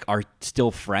even like are still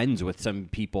friends with some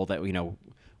people that, you know,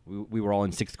 we were all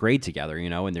in 6th grade together, you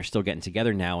know, and they're still getting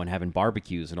together now and having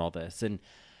barbecues and all this. And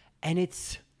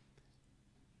it's,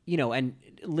 you know, and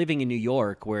living in New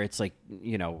York where it's like,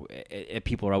 you know,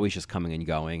 people are always just coming and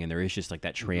going. And there is just like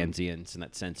that transience and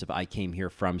that sense of I came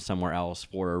here from somewhere else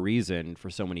for a reason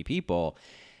for so many people.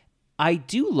 I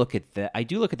do look at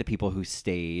the people who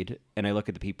stayed, and I look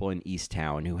at the people in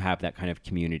Easttown who have that kind of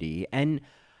community. And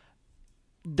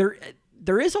there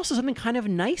is also something kind of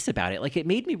nice about it. Like it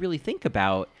made me really think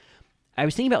about, I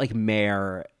was thinking about like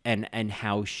Mare and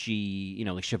how she, you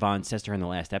know, like Siobhan says to her in the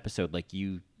last episode, like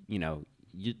you love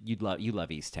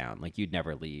Easttown, like you'd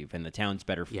never leave and the town's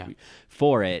better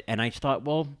for it. And I thought,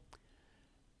 well,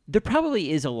 there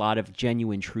probably is a lot of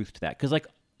genuine truth to that. 'Cause like,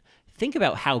 think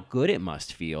about how good it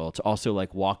must feel to also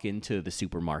like walk into the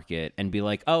supermarket and be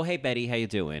like, oh, hey, Betty, how you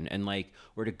doing? And like,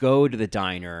 or to go to the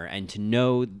diner and to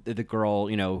know the girl,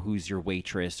 you know, who's your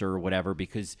waitress or whatever,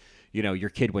 because, you know, your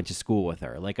kid went to school with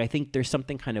her. Like, I think there's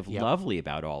something kind of lovely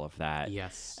about all of that.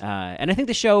 Yes. And I think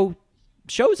the show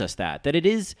shows us that it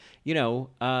is, you know,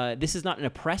 this is not an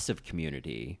oppressive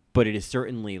community, but it is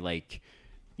certainly like,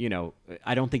 you know,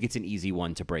 I don't think it's an easy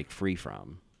one to break free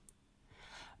from.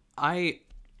 I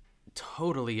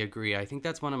totally agree. I think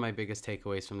that's one of my biggest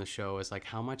takeaways from the show is like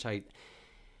how much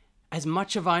as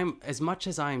much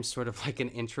as I'm sort of like an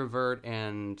introvert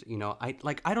and, you know, I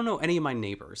don't know any of my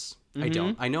neighbors. I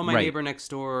know my neighbor next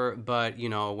door, but, you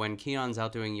know, when Keon's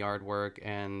out doing yard work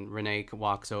and Renee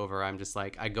walks over, I'm just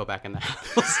like, I go back in the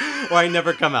house or I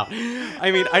never come out.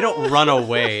 I mean, I don't run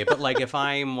away, but like if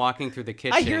I'm walking through the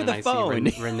kitchen I hear the phone.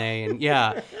 See Renee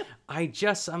and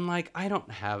I'm like, I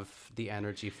don't have the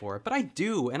energy for it, but I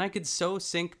do. And I could so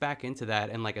sink back into that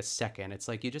in like a second. It's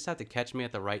like, you just have to catch me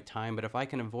at the right time. But if I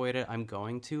can avoid it, I'm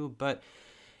going to. But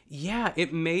yeah,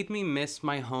 it made me miss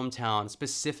my hometown,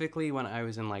 specifically when I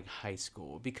was in like high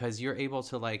school, because you're able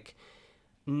to like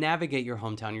navigate your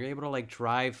hometown. You're able to like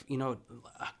drive, you know,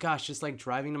 gosh, just like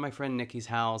driving to my friend Nikki's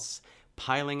house,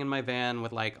 piling in my van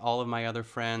with like all of my other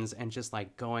friends and just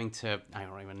like going to, I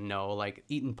don't even know, like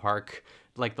Eaton Park,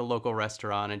 like the local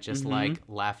restaurant, and just like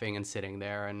laughing and sitting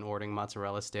there and ordering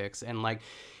mozzarella sticks and like,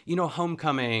 you know,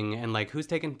 homecoming and like who's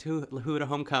taking who to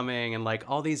homecoming and like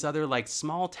all these other like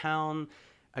small town,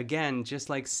 again, just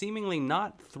like seemingly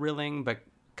not thrilling, but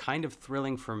kind of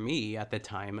thrilling for me at the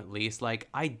time, at least. Like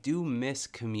I do miss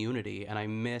community and I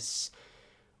miss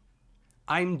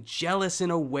I'm jealous in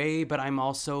a way, but I'm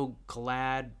also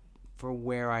glad for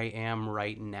where I am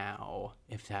right now,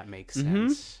 if that makes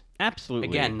sense. Absolutely.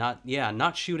 Again,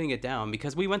 not shooting it down,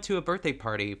 because we went to a birthday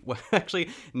party. Well, actually,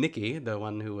 Nikki, the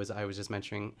one who I was just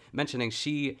mentioning,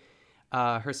 she,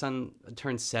 her son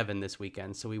turned 7 this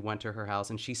weekend, so we went to her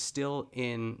house, and she's still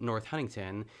in North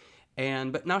Huntington,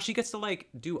 but now she gets to like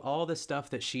do all the stuff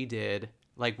that she did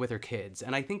like with her kids,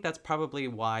 and I think that's probably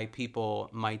why people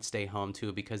might stay home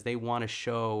too, because they want to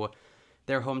show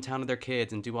their hometown to their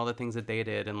kids and do all the things that they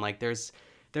did. And like there's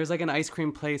like an ice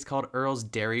cream place called Earl's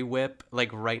Dairy Whip like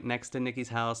right next to Nikki's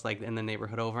house, like in the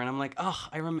neighborhood over, and I'm like, oh,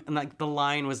 I remember, and like the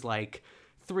line was like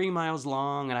 3 miles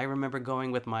long, and I remember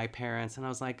going with my parents, and I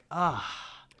was like,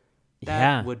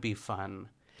 that would be fun.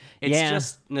 It's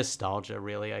just nostalgia,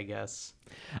 really, I guess.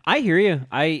 I hear you.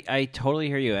 I totally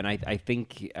hear you, and I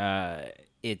think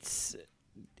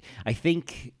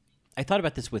I thought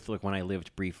about this with like when I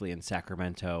lived briefly in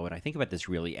Sacramento, and I think about this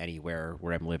really anywhere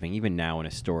where I'm living, even now in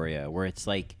Astoria, where it's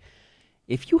like,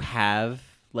 if you have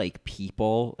like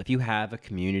people, if you have a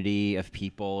community of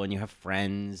people and you have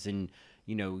friends and,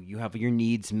 you know, you have your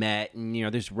needs met and, you know,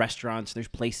 there's restaurants, there's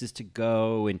places to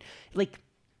go, and like,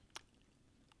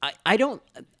 I don't,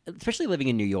 especially living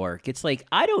in New York, it's like,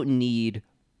 I don't need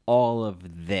all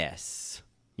of this.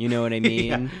 You know what I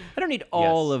mean? I don't need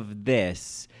all of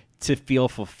this to feel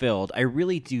fulfilled. I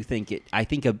really do think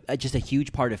just a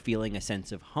huge part of feeling a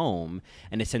sense of home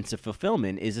and a sense of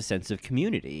fulfillment is a sense of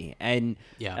community. And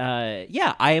I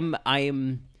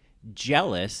am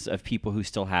jealous of people who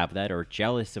still have that, or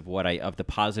jealous of of the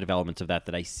positive elements of that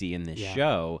I see in this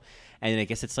show. And I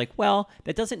guess it's like, well,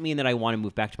 that doesn't mean that I want to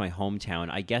move back to my hometown.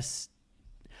 I guess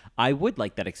I would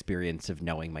like that experience of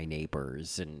knowing my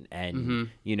neighbors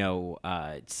and you know,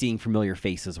 seeing familiar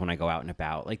faces when I go out and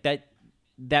about. Like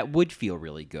that would feel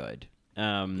really good.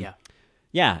 I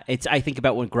think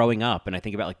about when growing up, and I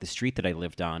think about like the street that I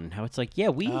lived on, and how it's like,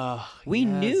 we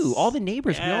knew all the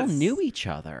neighbors. We all knew each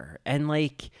other, and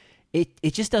like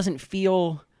it just doesn't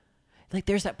feel like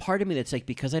there's that part of me that's like,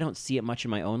 because I don't see it much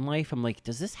in my own life, I'm like,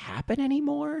 does this happen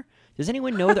anymore? Does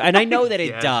anyone know that? And I know that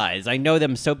it does. I know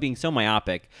them being so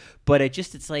myopic, but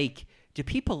it's like, do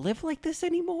people live like this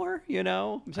anymore? You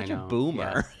know, I'm such a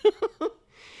boomer.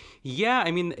 Yeah,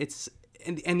 I mean, it's.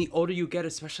 And the older you get,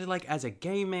 especially like as a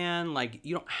gay man, like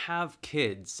you don't have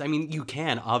kids. I mean, you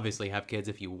can obviously have kids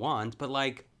if you want, but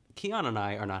like Keon and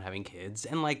I are not having kids.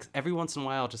 And like every once in a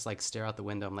while, I'll just like stare out the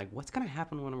window. I'm like, what's going to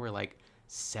happen when we're like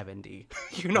 70?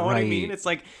 You know what I mean? It's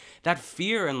like that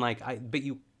fear, and like, but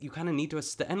you kind of need to,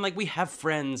 and like we have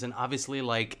friends, and obviously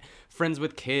like friends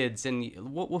with kids, and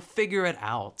we'll figure it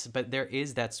out. But there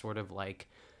is that sort of like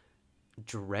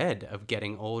dread of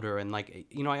getting older, and like,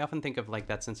 you know, I often think of like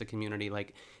that sense of community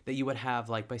like that you would have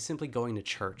like by simply going to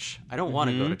church. I don't want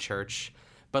to go to church,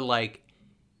 but like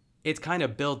it's kind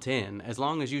of built in. As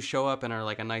long as you show up and are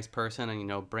like a nice person and, you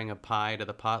know, bring a pie to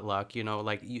the potluck, you know,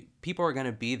 like people are going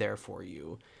to be there for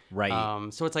you.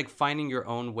 Right. So it's like finding your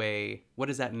own way. What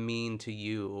does that mean to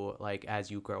you, like, as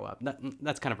you grow up?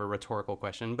 That's kind of a rhetorical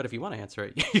question, but if you want to answer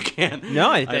it, you can. No,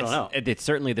 I don't know. It's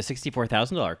certainly the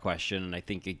 $64,000 question, and I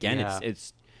think again,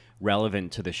 it's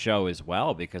relevant to the show as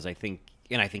well, because I think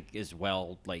as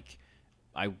well, like,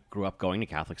 I grew up going to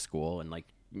Catholic school, and like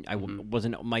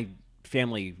my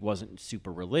family wasn't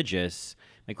super religious.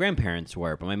 My grandparents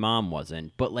were, but my mom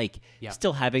wasn't. But like,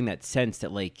 still having that sense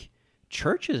that like,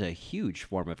 church is a huge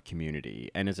form of community,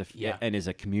 and is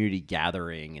a community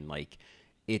gathering, and like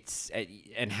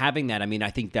and having that, I mean,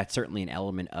 I think that's certainly an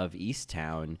element of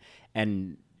Easttown,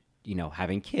 and you know,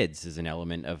 having kids is an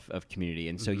element of community.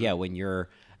 And so when you're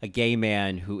a gay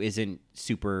man who isn't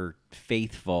super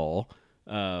faithful,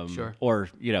 or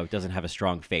you know, doesn't have a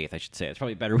strong faith, I should say, it's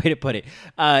probably a better way to put it,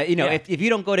 you know, if you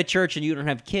don't go to church and you don't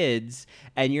have kids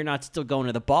and you're not still going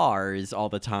to the bars all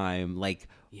the time, like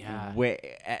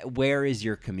where is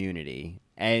your community?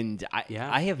 And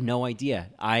I have no idea.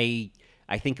 I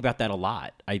think about that a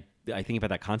lot. I think about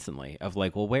that constantly, of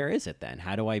like, well, where is it then?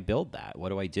 How do I build that? What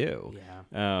do I do?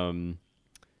 I don't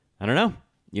know.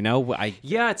 You know,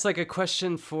 it's like a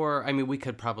question for, I mean, we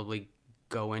could probably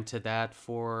go into that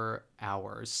for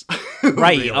hours.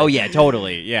 Right. Really. Oh yeah,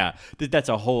 totally. Yeah. That's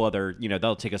a whole other, you know,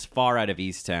 that'll take us far out of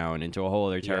Easttown into a whole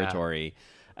other territory.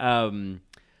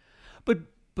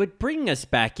 But bringing us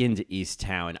back into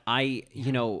Easttown,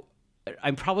 you know,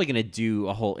 I'm probably going to do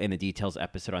a whole In the Details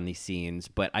episode on these scenes,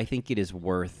 but I think it is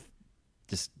worth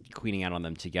just queening out on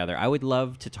them together. I would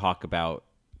love to talk about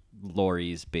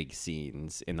Laurie's big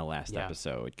scenes in the last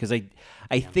episode, because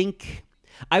I think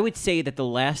I would say that the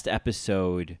last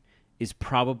episode is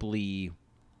probably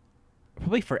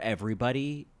probably for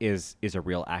everybody is a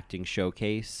real acting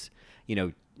showcase. You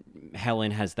know,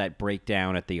 Helen has that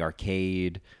breakdown at the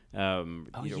arcade,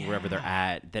 wherever they're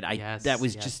at. That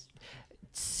was just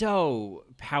so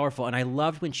powerful, and I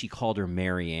loved when she called her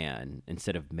Marianne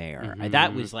instead of Mare.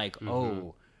 That was like,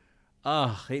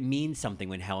 it means something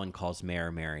when Helen calls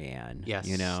Mare Marianne. Yes,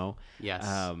 you know. Yes.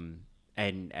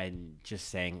 And just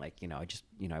saying like,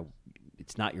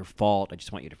 it's not your fault. I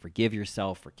just want you to forgive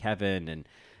yourself for Kevin, and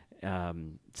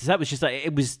so that was just like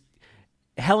it was.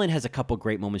 Helen has a couple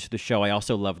great moments for the show. I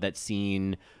also love that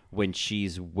scene when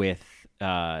she's with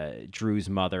Drew's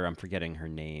mother. I'm forgetting her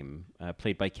name,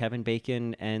 played by Kevin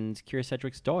Bacon and Kyra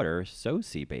Sedgwick's daughter,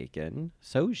 Sosie Bacon.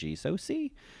 Sosie?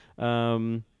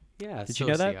 Yeah, did you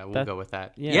know that? We'll go with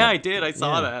that. Yeah, I did. I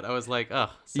saw that. I was like,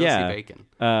 Sosie Bacon.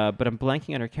 But I'm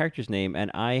blanking on her character's name, and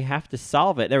I have to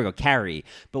solve it. There we go, Carrie.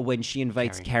 But when she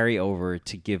invites Carrie over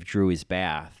to give Drew his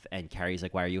bath, and Carrie's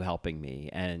like, why are you helping me?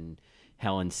 And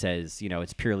Helen says,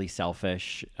 it's purely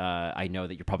selfish. I know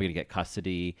that you're probably going to get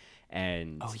custody,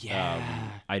 and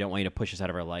I don't want you to push us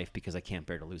out of our life because I can't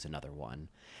bear to lose another one.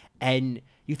 And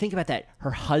you think about that.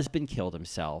 Her husband killed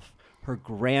himself. Her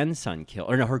grandson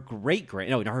her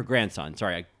grandson.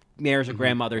 Sorry, Mare's her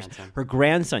grandmother's. Grandson. Her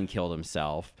grandson killed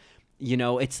himself.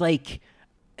 It's like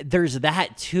there's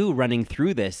that too running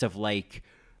through this of like,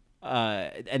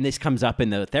 and this comes up in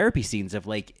the therapy scenes of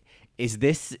like, is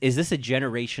this a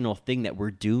generational thing that we're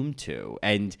doomed to?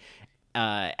 And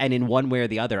in one way or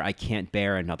the other, I can't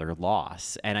bear another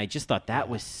loss. And I just thought that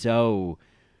was so.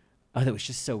 Oh, that was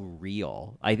just so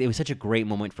real. It was such a great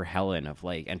moment for Helen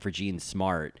and for Jean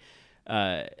Smart.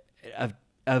 I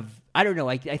don't know.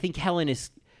 I think Helen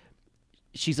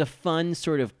she's a fun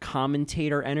sort of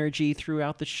commentator energy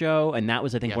throughout the show, and that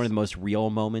was I think one of the most real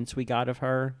moments we got of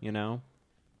her.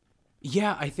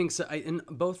 Yeah, I think so. And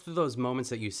both of those moments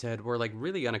that you said were like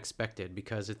really unexpected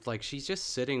because it's like she's just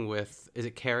sitting with. Is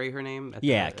it Carrie? Her name?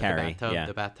 Carrie.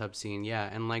 The bathtub scene. Yeah,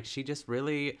 and like she just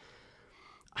really.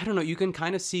 I don't know, you can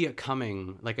kind of see it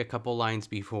coming like a couple lines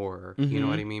before, you know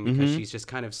what I mean? Because she's just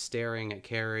kind of staring at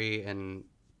Carrie, and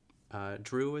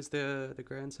Drew is the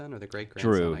grandson or the great-grandson,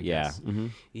 Drew, I guess.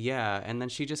 Yeah, and then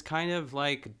she just kind of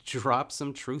like drops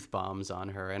some truth bombs on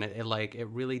her, and it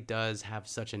really does have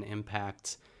such an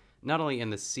impact, not only in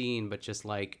the scene, but just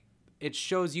like it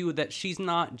shows you that she's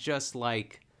not just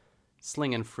like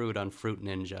slinging fruit on Fruit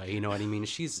Ninja, you know what I mean?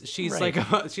 She's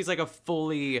right. she's like a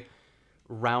fully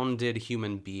rounded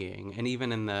human being. And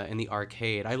even in the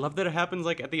arcade, I love that it happens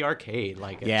like at the arcade,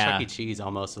 like at Chuck E. Cheese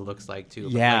almost, it looks like too.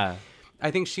 But like,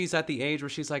 I think she's at the age where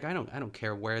she's like, I don't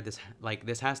care where this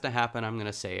has to happen. I'm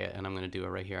gonna say it, and I'm gonna do it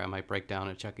right here. I might break down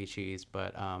at Chuck E. Cheese,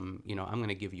 but I'm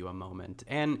gonna give you a moment.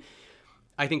 And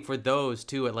I think for those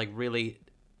too, it like really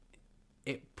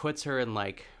it puts her in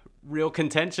like real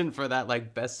contention for that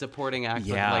like best supporting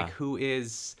actor, like who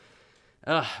is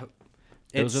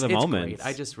those are the moments. Great.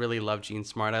 I just really love Jean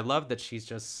Smart. I love that she's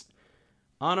just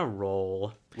on a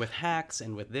roll with Hacks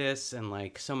and with this and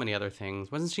like so many other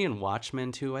things. Wasn't she in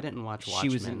Watchmen too? I didn't watch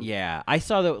Watchmen. She was in, I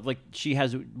saw that like she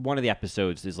has one of the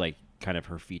episodes is like kind of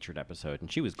her featured episode, and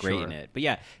she was great in it. But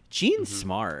yeah, Jean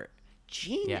Smart.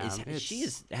 She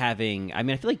is having. I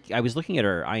mean, I feel like I was looking at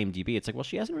her IMDb. It's like, well,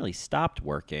 she hasn't really stopped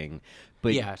working,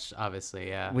 but yeah, obviously,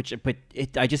 yeah.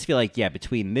 I just feel like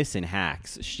between this and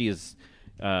Hacks, she is.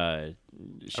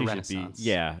 She should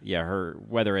be, her,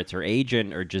 whether it's her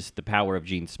agent or just the power of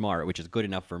Jean Smart, which is good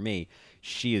enough for me,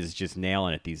 she is just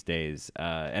nailing it these days.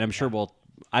 And I'm sure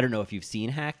I don't know if you've seen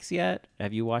Hacks yet.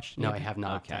 Have you watched it? No, I have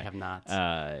not. Okay. I have not.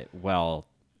 Well,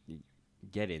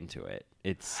 get into it.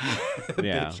 It's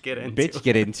Bitch,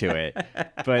 get into it.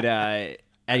 But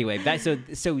anyway,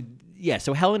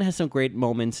 so Helen has some great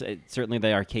moments. Certainly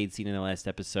the arcade scene in the last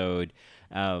episode.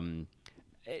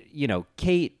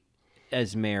 Kate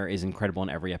as Mare is incredible in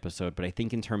every episode, but I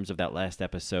think in terms of that last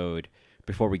episode,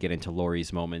 before we get into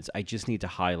Laurie's moments, I just need to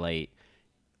highlight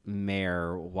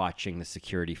Mare watching the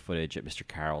security footage at Mr.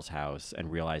 Carroll's house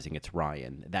and realizing it's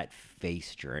Ryan. That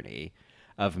face journey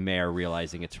of Mare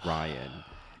realizing it's Ryan.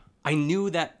 I knew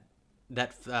that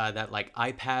like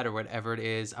iPad or whatever it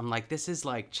is, I'm like, this is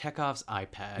like Chekhov's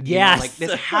iPad. Yes. Like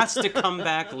this has to come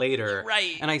back later.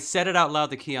 Right. And I said it out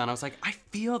loud to Keon. I was like, I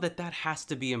feel that has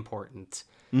to be important.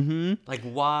 Mm-hmm. Like,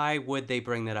 why would they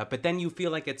bring that up? But then you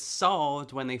feel like it's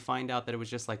solved when they find out that it was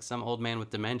just like some old man with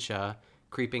dementia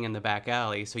creeping in the back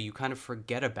alley. So you kind of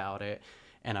forget about it.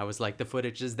 And I was like, the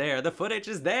footage is there. The footage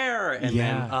is there. And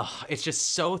then it's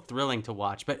just so thrilling to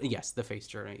watch. But yes, the face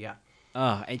journey. Yeah.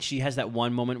 And she has that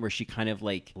one moment where she kind of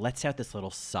like lets out this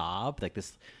little sob, like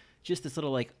this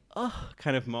little like,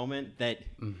 kind of moment that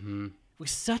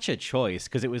was such a choice.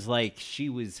 Cause it was like, she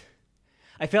was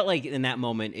I felt like in that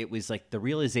moment it was like the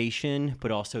realization,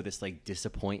 but also this like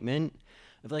disappointment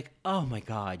of like, oh my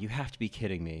God, you have to be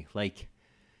kidding me. Like,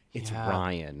 it's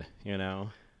Ryan, you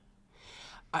know?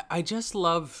 I just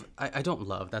love, I don't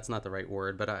love, that's not the right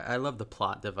word, but I love the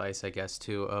plot device, I guess,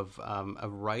 too, of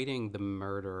writing the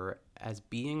murder as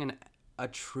being a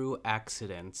true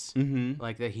accident. Mm-hmm.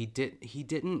 Like that he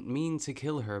didn't mean to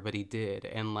kill her, but he did.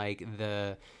 And like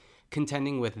the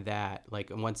contending with that,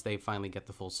 like once they finally get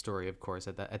the full story, of course,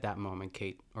 at that moment,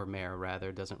 Kate, or Mare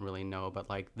rather, doesn't really know, but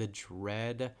like the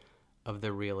dread of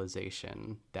the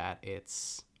realization that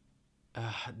it's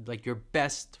like your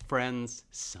best friend's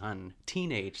son,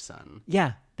 teenage son.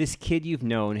 Yeah, this kid you've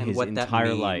known his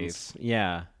entire life.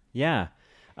 Yeah.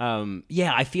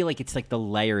 I feel like it's like the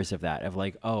layers of that, of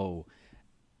like, oh,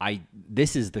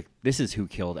 this is who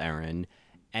killed Erin,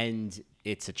 and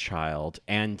it's a child,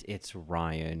 and it's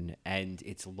Ryan, and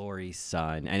it's Laurie's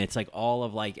son, and it's like all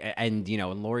of like, and you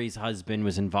know, Laurie's husband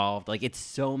was involved. Like, it's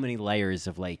so many layers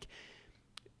of like.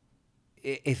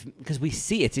 Because we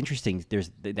see, it's interesting, there's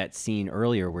that scene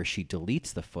earlier where she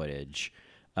deletes the footage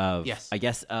of, I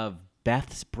guess, of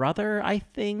Beth's brother, I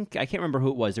think. I can't remember who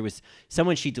it was. There was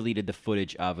someone she deleted the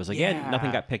footage of. It was like, nothing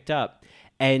got picked up.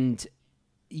 And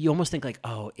you almost think like,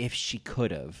 oh, if she could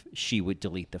have, she would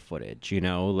delete the footage, you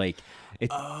know? Like,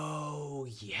 oh,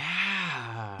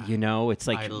 yeah. You know, it's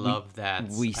like... I love that.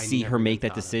 We see her make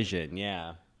that decision,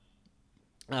 yeah.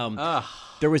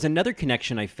 There was another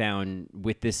connection I found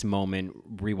with this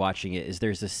moment rewatching it. Is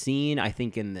there's a scene, I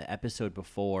think, in the episode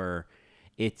before.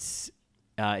 It's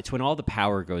when all the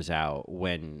power goes out,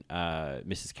 when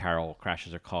Mrs. Carroll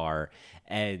crashes her car,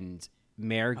 and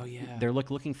Mare, they're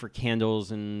looking for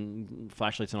candles and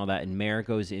flashlights and all that, and Mare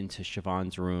goes into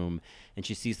Siobhan's room, and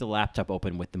she sees the laptop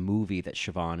open with the movie that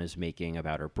Siobhan is making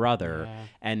about her brother,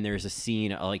 and there's a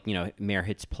scene, like, you know, Mare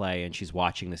hits play, and she's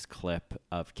watching this clip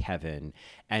of Kevin,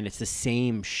 and it's the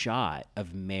same shot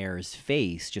of Mare's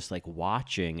face, just like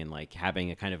watching and like having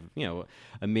a kind of, you know,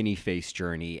 a mini face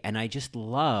journey, and I just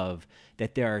love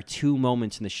that there are two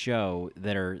moments in the show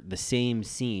that are the same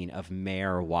scene of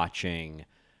Mare watching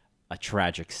a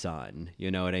tragic son, you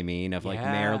know what I mean? Of like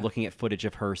Mare looking at footage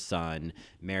of her son,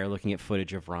 Mare looking at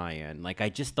footage of Ryan. Like, I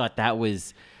just thought that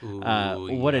was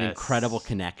what an incredible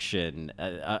connection.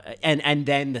 And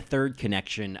then the third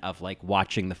connection of like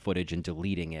watching the footage and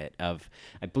deleting it of,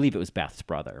 I believe it was Beth's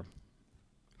brother.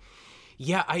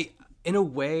 Yeah, in a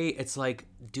way, it's like,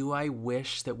 do I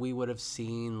wish that we would have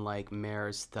seen like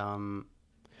Mare's thumb,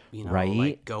 you know,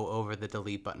 like go over the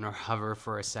delete button or hover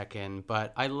for a second.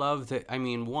 But I love that. I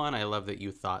mean, one, I love that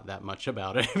you thought that much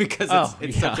about it because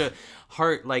it's such a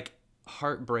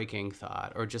heartbreaking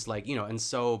thought, or just like, you know, and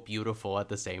so beautiful at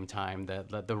the same time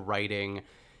that the writing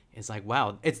is like,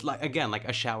 wow, it's like, again, like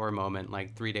a shower moment,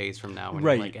 like 3 days from now. When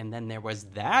you're like, and then there was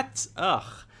that.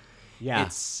 Yeah.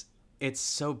 It's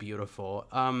so beautiful.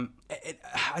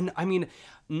 I mean,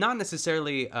 not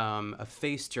necessarily a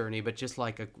face journey, but just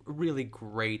like a really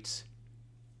great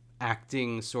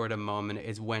acting sort of moment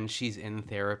is when she's in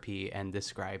therapy and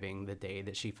describing the day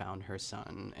that she found her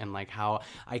son, and like how,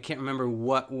 I can't remember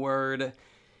what word,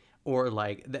 or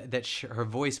like her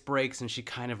voice breaks and she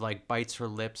kind of like bites her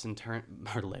lips and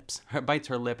bites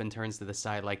her lip and turns to the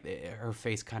side, like her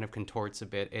face kind of contorts a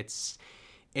bit. It's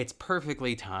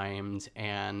perfectly timed,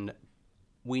 and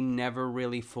we never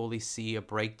really fully see a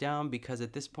breakdown, because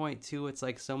at this point too, it's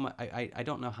like so much. I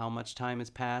don't know how much time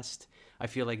has passed. I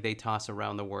feel like they toss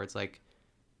around the words, like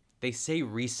they say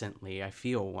recently, I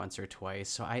feel, once or twice.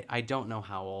 So I don't know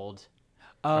how old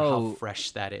or how fresh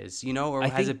that is, you know, or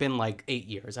has it been like 8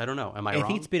 years? I don't know. Am I wrong? I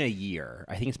think it's been a year.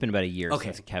 I think it's been about a year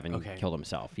since Kevin killed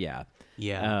himself. Yeah.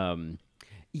 Yeah.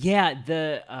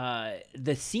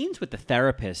 The scenes with the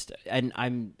therapist, and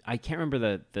I can't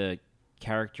remember the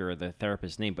character or the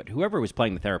therapist's name, but whoever was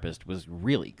playing the therapist was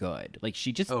really good. Like,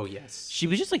 she just she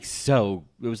was just like, so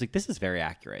it was like, this is very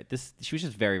accurate. She was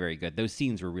just very, very good. Those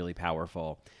scenes were really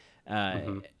powerful.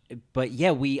 But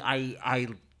yeah, I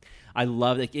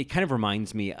love it. It kind of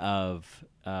reminds me of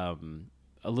a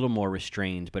little more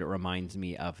restrained, but it reminds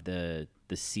me of the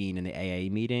scene in the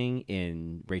AA meeting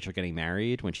in Rachel Getting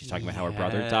Married, when she's talking about how her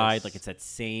brother died. Like, it's that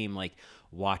same, like,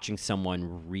 watching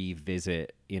someone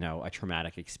revisit, you know, a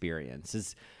traumatic experience.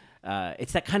 It's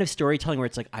that kind of storytelling where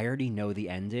it's like, I already know the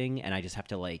ending and I just have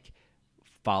to like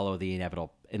follow the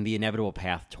inevitable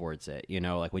path towards it, you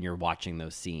know, like when you're watching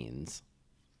those scenes.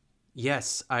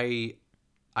 Yes, I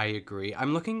agree.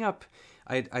 I'm looking up,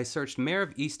 I searched Mare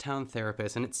of Easttown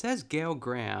therapist, and it says Gail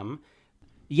Graham.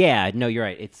 Yeah, no, you're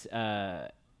right. It's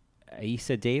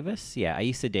Aissa Davis. Yeah,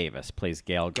 Aissa Davis plays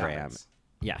Gail Graham.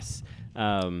 Yes.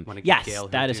 Yes,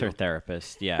 that is her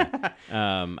therapist. Yeah.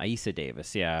 Aisa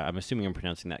Davis. Yeah. I'm assuming I'm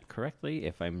pronouncing that correctly.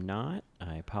 If I'm not,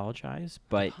 I apologize.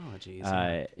 But apologies.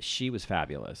 She was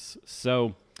fabulous.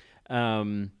 So,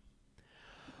 well,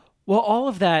 all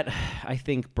of that, I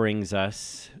think, brings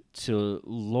us to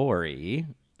Laurie,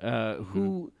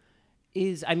 who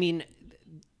is, I mean,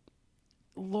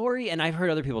 Laurie, and I've heard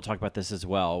other people talk about this as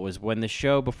well, was when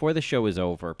before the show was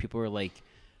over, people were like,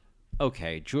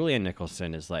 okay, Julianne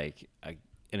Nicholson is like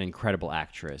an incredible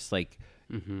actress. Like,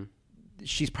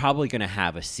 she's probably going to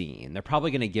have a scene. They're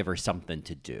probably going to give her something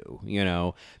to do, you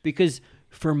know? Because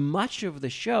for much of the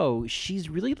show, she's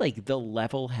really like the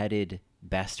level-headed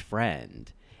best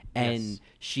friend. And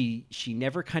she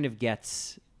never kind of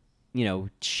gets, you know,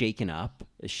 shaken up.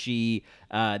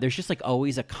 There's just like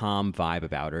always a calm vibe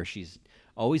about her. She's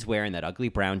always wearing that ugly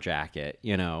brown jacket,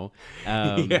 you know?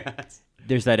 Yes.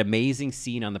 There's that amazing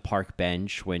scene on the park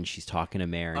bench when she's talking to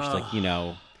Mare, and she's like, you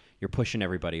know, you're pushing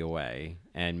everybody away.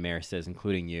 And Mare says,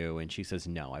 including you. And she says,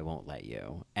 no, I won't let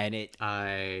you. And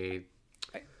I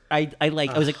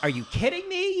was like, are you kidding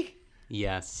me?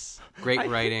 Yes. Great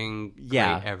writing.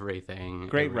 Great everything.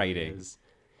 Great writing.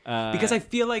 Because I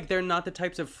feel like they're not the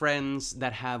types of friends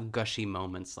that have gushy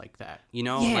moments like that. You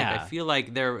know? Like, I feel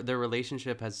like their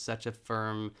relationship has such a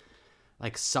firm,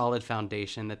 like, solid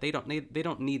foundation that they don't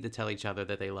need to tell each other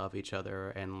that they love each other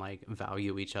and like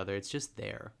value each other. It's just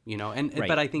there, you know.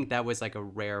 But I think that was like a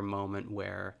rare moment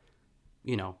where,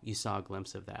 you know, you saw a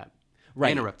glimpse of that. Right.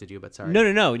 I interrupted you, but sorry.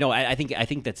 No. I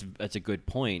think that's a good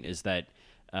point. Is that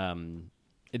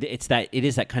it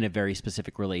is that kind of very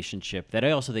specific relationship that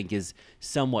I also think is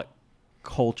somewhat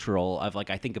cultural. Of like,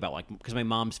 I think about like, because my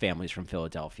mom's family's from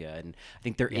Philadelphia, and I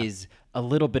think there is a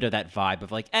little bit of that vibe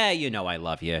of like, you know, I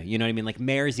love you. You know what I mean? Like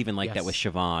Mare's even like that with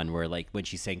Siobhan, where like when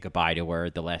she's saying goodbye to her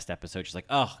the last episode, she's like,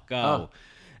 oh, go.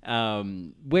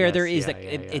 Where there is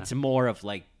it's more of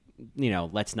like, you know,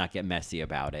 let's not get messy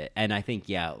about it. And I think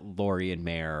Laurie and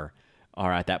Mare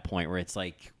are at that point where it's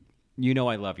like, you know,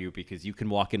 I love you because you can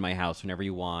walk in my house whenever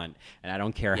you want, and I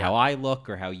don't care how I look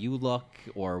or how you look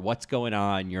or what's going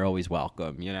on. You're always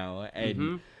welcome, you know.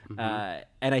 And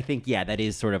and I think that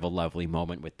is sort of a lovely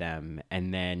moment with them.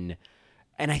 And then,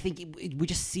 and I think we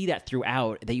just see that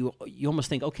throughout. That you almost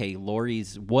think, okay, what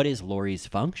is Laurie's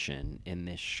function in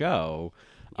this show?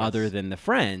 Other than the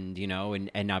friend, you know,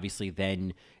 and obviously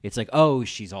then it's like, oh,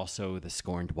 she's also the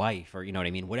scorned wife, or you know what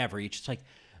I mean, whatever. You just like,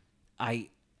 I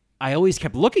always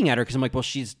kept looking at her because I'm like, well,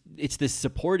 it's this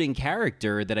supporting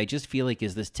character that I just feel like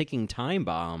is this ticking time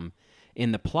bomb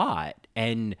in the plot,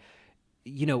 and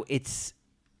you know,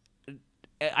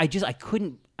 I just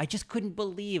couldn't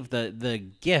believe the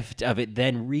gift of it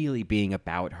then really being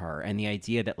about her, and the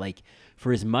idea that like,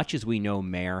 for as much as we know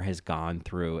Mare has gone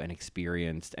through and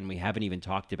experienced, and we haven't even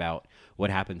talked about what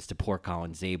happens to poor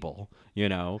Colin Zabel, you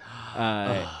know,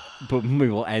 but we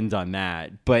will end on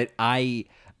that. But I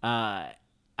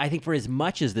think for as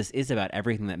much as this is about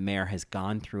everything that Mare has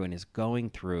gone through and is going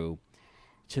through,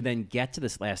 to then get to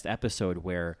this last episode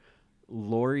where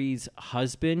Laurie's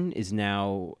husband is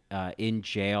now in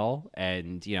jail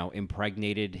and, you know,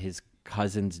 impregnated his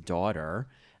cousin's daughter.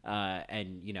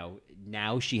 And, you know,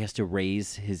 now she has to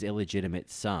raise his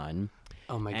illegitimate son.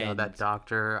 Oh, my God, that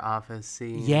doctor office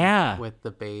scene. Yeah. With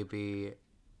the baby.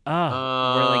 Where,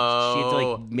 like, she had to,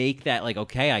 like, make that, like,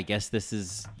 okay, I guess this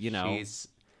is, you know. She's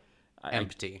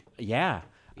empty. Yeah.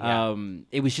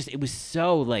 It was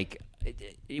so, like,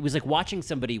 it was like watching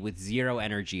somebody with zero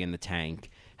energy in the tank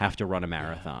have to run a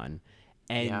marathon.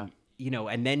 And, you know,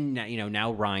 and then, you know,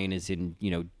 now Ryan is in,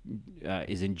 you know,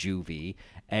 is in juvie.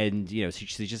 And, you know,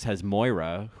 she just has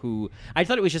Moira, who I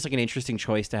thought it was just like an interesting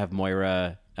choice to have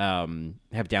Moira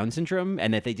have Down syndrome,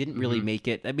 and that they didn't really make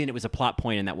it. I mean, it was a plot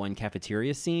point in that one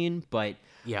cafeteria scene, but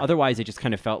otherwise it just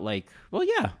kind of felt like, well,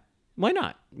 why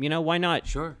not? You know, why not?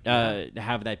 Sure.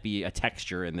 Have that be a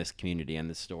texture in this community and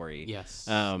this story. Yes.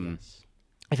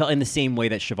 I felt in the same way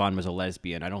that Siobhan was a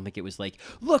lesbian. I don't think it was like,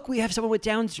 look, we have someone with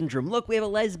Down syndrome. Look, we have a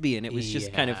lesbian. It was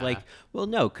just kind of like, well,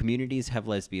 no, communities have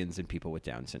lesbians and people with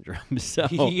Down syndrome. So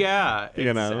yeah,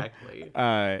 you know, exactly.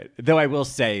 Though I will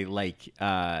say, like,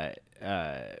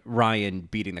 Ryan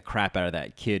beating the crap out of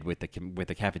that kid with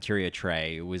the cafeteria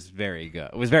tray was very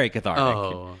good. It was very cathartic.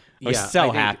 Oh, I was so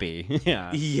happy.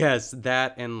 Yeah. Yes,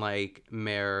 that and like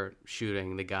Mare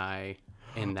shooting the guy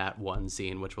in that one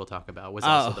scene, which we'll talk about, was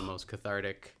also the most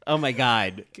cathartic. Oh my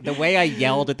God. The way I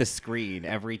yelled at the screen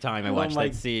every time I watched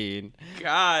that scene.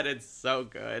 God, it's so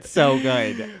good. So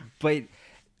good. But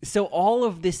so all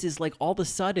of this is like, all of a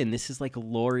sudden, this is like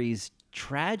Laurie's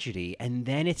tragedy, and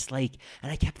then it's like,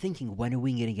 and I kept thinking, when are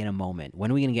we going to get a moment?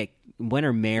 When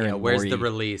are Mare and where's Laurie... the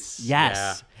release?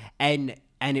 Yes. Yeah.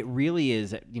 And it really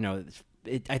is,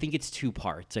 I think it's two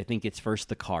parts. I think it's first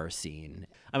the car scene.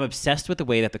 I'm obsessed with the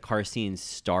way that the car scene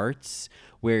starts,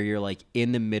 where you're like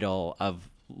in the middle of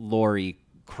Laurie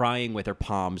crying with her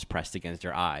palms pressed against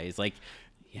her eyes. Like,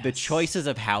 the choices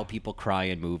of how people cry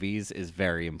in movies is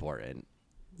very important.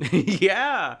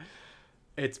 Yeah.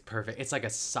 It's perfect. It's like a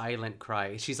silent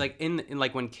cry. She's like in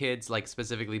like when kids, like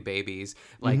specifically babies,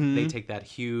 like they take that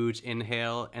huge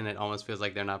inhale and it almost feels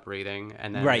like they're not breathing,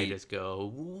 and then they just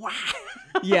go, wow.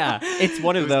 Yeah, it's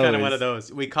one of those. Kind of one of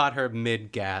those. We caught her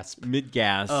mid gasp.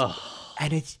 And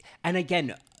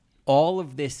again, all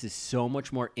of this is so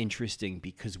much more interesting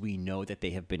because we know that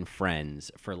they have been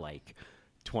friends for like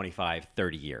 25,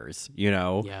 30 years,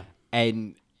 Yeah.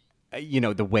 And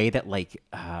the way that like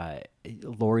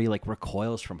Laurie like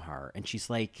recoils from her, and she's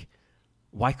like,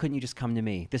 why couldn't you just come to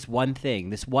me? This one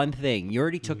thing. You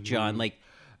already took John. Like,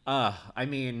 I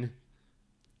mean,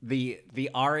 the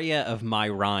aria of My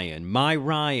Ryan.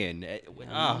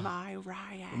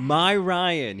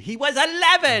 He was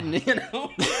 11,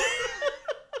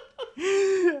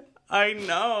 I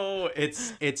know.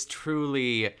 It's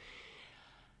truly...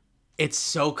 It's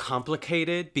so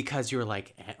complicated because you're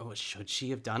like, should she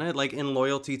have done it? Like, in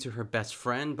loyalty to her best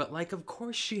friend. But, like, of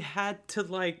course she had to,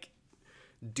 like,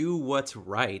 do what's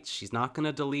right. She's not going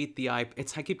to delete the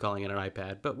iPad. I keep calling it an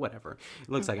iPad, but whatever. It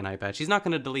looks like an iPad. She's not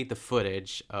going to delete the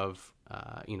footage of,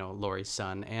 Laurie's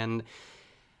son. And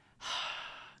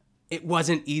it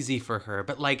wasn't easy for her.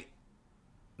 But, like,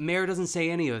 Mare doesn't say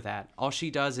any of that. All she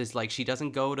does is, like, she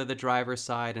doesn't go to the driver's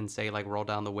side and say, like, roll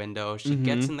down the window. She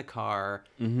gets in the car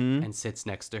and sits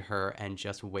next to her and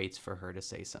just waits for her to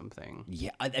say something.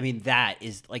 Yeah, I mean, that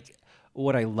is, like,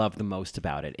 what I love the most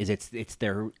about it is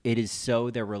their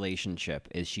relationship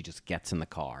is she just gets in the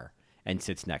car and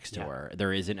sits next to her.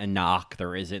 There isn't a knock.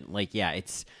 There isn't, like, I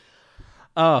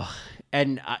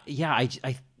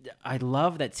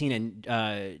love that scene.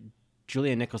 And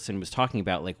Julia Nicholson was talking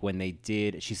about, like, when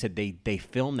she said they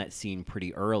filmed that scene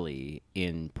pretty early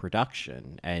in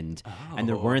production, and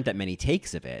there weren't that many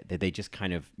takes of it, that they just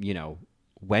kind of,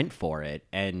 went for it.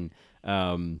 And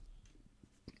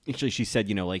actually she said,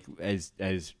 like,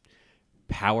 as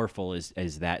powerful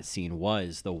as that scene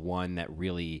was, the one that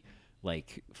really,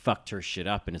 like, fucked her shit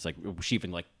up, and it's like, she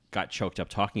even, like, got choked up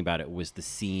talking about it, was the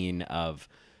scene of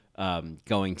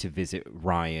going to visit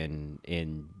Ryan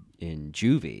in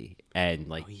juvie, and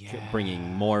like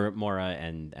bringing Maura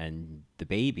and the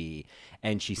baby,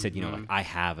 and she said, like, I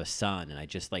have a son, and I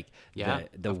just like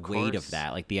the weight of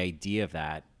that, like the idea of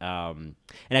that. And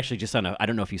actually, just I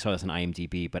don't know if you saw this on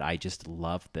IMDb, but I just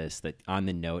love this, that on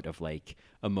the note of like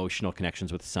emotional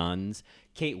connections with sons,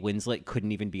 Kate Winslet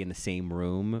couldn't even be in the same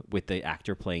room with the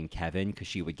actor playing Kevin because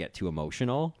she would get too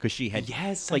emotional, because she had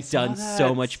done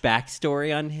so much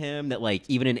backstory on him that, like,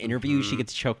 even in interviews she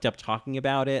gets choked up talking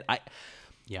about it. That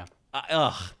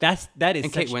is.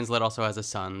 And Kate Winslet also has a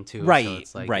son too, right? So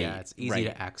it's like, it's easy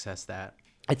to access that.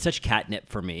 It's such catnip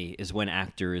for me is when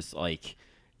actors, like,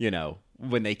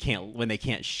 when they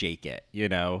can't shake it,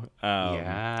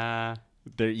 I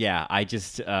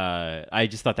just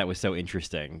thought that was so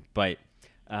interesting. But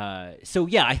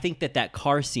I think that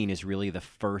car scene is really the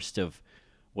first of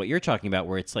what you're talking about,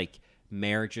 where it's like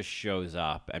Mare just shows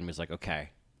up and was like,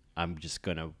 okay, I'm just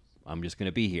gonna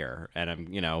be here, and I'm,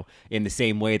 in the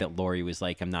same way that Laurie was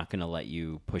like, I'm not gonna let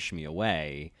you push me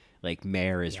away. Like,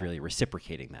 Mare is really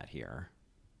reciprocating that here.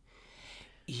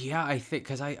 Yeah, I think,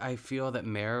 because I feel that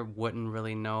Mare wouldn't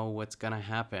really know what's gonna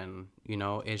happen.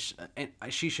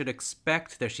 She should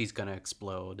expect that she's gonna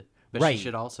explode, but she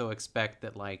should also expect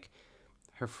that, like,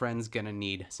 her friend's gonna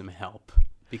need some help,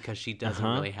 because she doesn't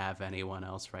really have anyone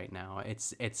else right now.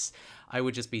 I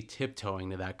would just be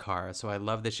tiptoeing to that car. So I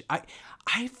love that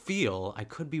I feel, I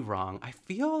could be wrong,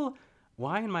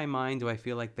 why in my mind do I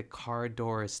feel like the car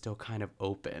door is still kind of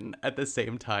open at the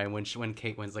same time when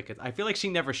Kate Winslet, I feel like she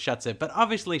never shuts it, but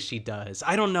obviously she does.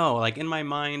 I don't know, like, in my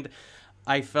mind,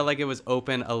 I felt like it was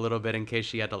open a little bit in case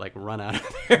she had to, like, run out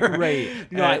of there.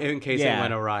 Right. No, in case it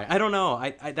went awry. I don't know.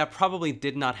 I that probably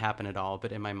did not happen at all,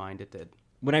 but in my mind it did.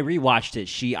 When I rewatched it,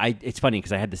 it's funny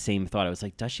because I had the same thought. I was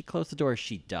like, does she close the door?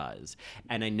 She does.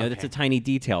 And I know that's a tiny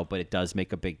detail, but it does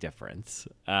make a big difference.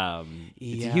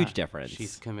 It's a huge difference.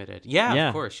 She's committed. Yeah,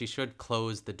 of course. She should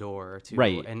close the door, too.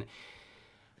 Right.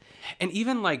 And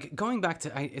even, like, going back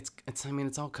to, it's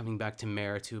all coming back to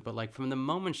Mare, too, but, like, from the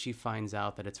moment she finds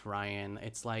out that it's Ryan,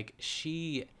 it's like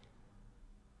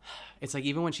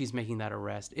even when she's making that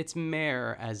arrest, it's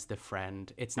Mare as the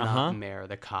friend. It's not Mare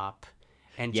the cop.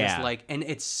 And just like, and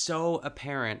it's so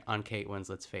apparent on Kate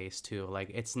Winslet's face too.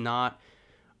 Like, it's not,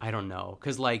 I don't know,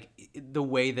 because like the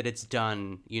way that it's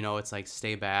done, you know, it's like,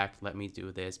 stay back, let me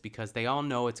do this, because they all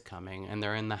know it's coming and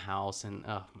they're in the house and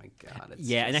oh my God.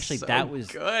 It's and actually so that was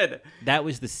good. That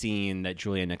was the scene that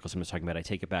Julianne Nicholson was talking about. I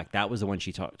take it back. That was the one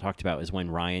she talked about, is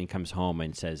when Ryan comes home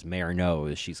and says, Mayor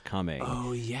knows she's coming.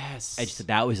 Oh, yes. And so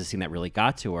that was the scene that really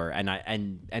got to her.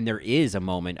 And there is a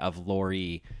moment of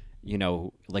Laurie, you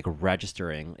know, like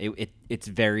registering. It's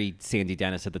very Sandy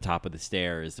Dennis at the top of the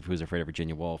stairs of Who's Afraid of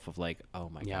Virginia Woolf, of like, oh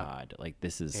my God, like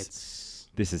this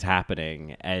is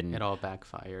happening, and it all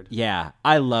backfired. Yeah,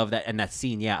 I love that. And that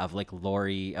scene, of like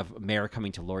Laurie, of Mare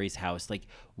coming to Laurie's house, like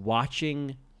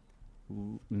watching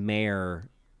Mare.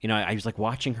 You know, I was like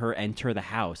watching her enter the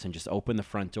house and just open the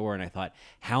front door, and I thought,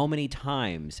 how many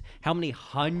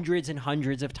hundreds and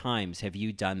hundreds of times have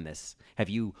you done this? Have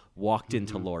you walked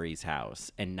into Laurie's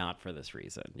house, and not for this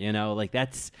reason? You know, like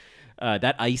that's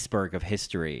that iceberg of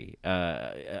history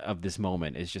of this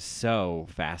moment is just so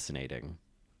fascinating.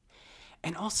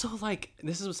 And also, like,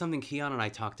 this is something Keon and I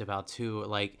talked about too,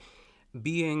 like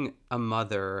being a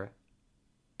mother,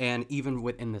 and even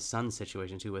within the son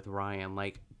situation too with Ryan,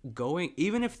 like going,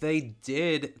 even if they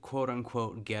did quote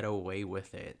unquote get away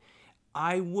with it,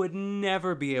 I would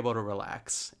never be able to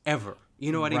relax ever.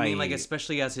 You know what I mean? Like,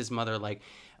 especially as his mother, like,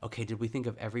 okay, did we think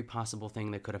of every possible thing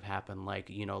that could have happened?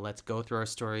 Like, you know, let's go through our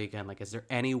story again. Like, is there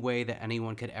any way that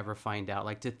anyone could ever find out?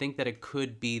 Like, to think that it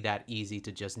could be that easy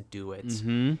to just do it.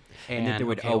 Mm-hmm. And that there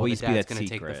would always be that gonna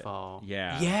secret. Take the fall.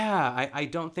 Yeah. Yeah. I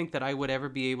don't think that I would ever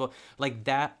be able, like,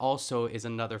 that also is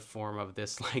another form of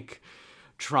this, like,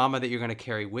 trauma that you're going to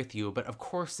carry with you. But of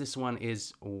course this one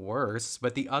is worse,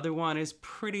 but the other one is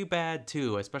pretty bad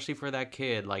too, especially for that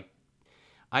kid. Like,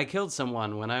 I killed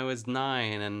someone when I was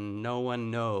 9 and no one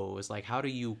knows. Like, how do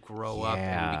you grow up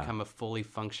and become a fully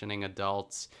functioning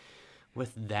adult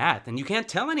with that? And you can't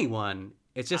tell anyone.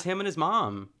 It's just him and his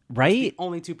mom. Right?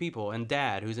 Only 2 people, and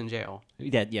Dad, who's in jail.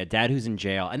 Yeah, Dad, who's in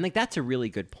jail. And like, that's a really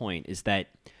good point, is that,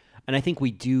 and I think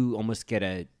we do almost get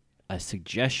a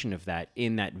suggestion of that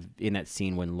in that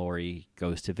scene when Laurie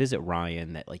goes to visit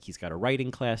Ryan, that like he's got a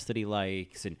writing class that he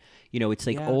likes, and you know, it's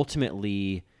like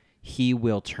ultimately he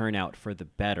will turn out for the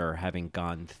better, having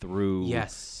gone through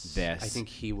this. I think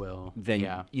he will.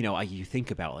 Then you know, you think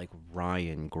about like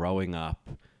Ryan growing up,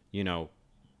 you know,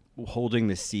 holding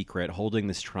this secret, holding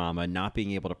this trauma, not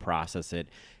being able to process it,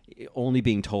 only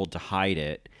being told to hide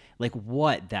it. Like,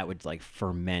 what that would like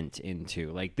ferment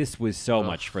into. Like, this was so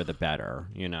much for the better,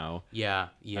 you know? Yeah.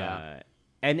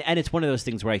 And it's one of those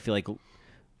things where I feel like,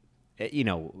 you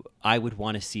know, I would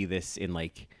want to see this in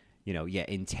like, you know,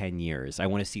 in 10 years. I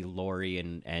want to see Laurie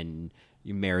and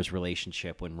Mare's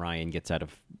relationship when Ryan gets out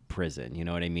of prison. You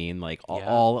know what I mean? Like,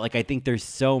 all like, I think there's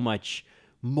so much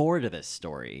more to this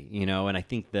story, you know? And I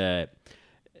think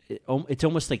it's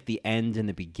almost like the end and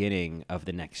the beginning of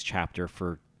the next chapter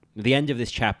for the end of this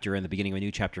chapter and the beginning of a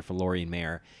new chapter for Laurie and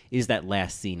Mare is that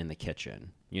last scene in the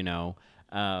kitchen, you know?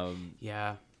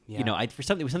 Yeah. You know, there was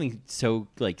something so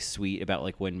like sweet about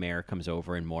like when Mare comes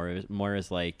over and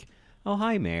Moira's like, oh,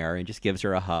 hi, Mare, and just gives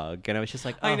her a hug. And I was just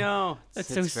like, oh, I know.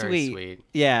 That's it's so very sweet.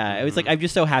 Yeah. It was like, I'm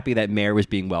just so happy that Mare was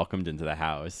being welcomed into the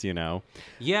house, you know?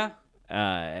 Yeah.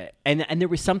 And there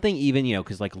was something even, you know,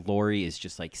 because like Laurie is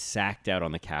just like sacked out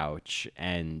on the couch,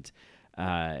 and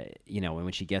you know, and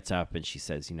when she gets up and she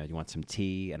says, you know, do you want some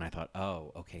tea? And I thought,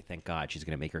 oh, okay, thank God she's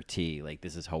gonna make her tea. Like,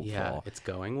 this is hopeful. Yeah, it's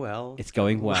going well. It's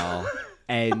going well.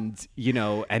 And you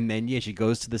know, and then she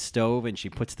goes to the stove and she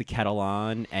puts the kettle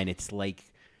on, and it's like,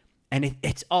 and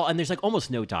it's all, and there's like almost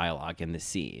no dialogue in the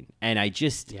scene, and I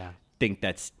just think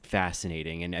that's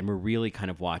fascinating, and we're really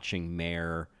kind of watching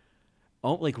Mare.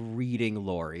 Oh, like reading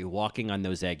Laurie, walking on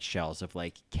those eggshells of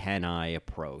like, can I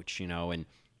approach, you know? And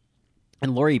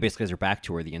Laurie basically has her back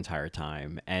to her the entire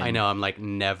time. And I know, I'm like,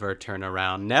 never turn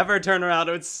around. Never turn around.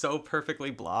 It's so perfectly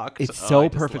blocked. It's so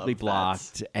perfectly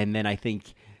blocked. That. And then I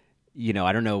think, you know,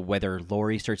 I don't know whether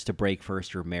Laurie starts to break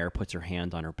first or Mare puts her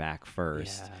hand on her back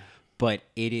first. Yeah. But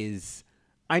it is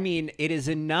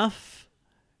enough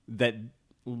that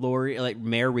Laurie, like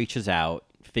Mare reaches out,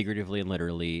 figuratively and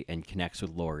literally, and connects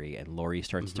with Laurie, and Laurie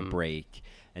starts to break,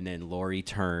 and then Laurie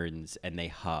turns and they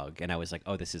hug, and I was like,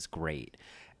 oh, this is great.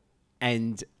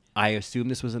 And I assume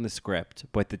this was in the script,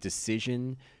 but the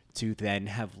decision to then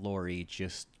have Laurie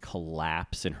just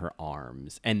collapse in her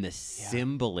arms, and the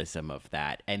symbolism of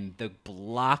that, and the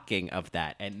blocking of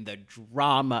that, and the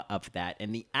drama of that,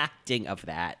 and the acting of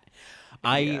that,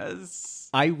 I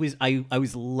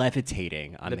was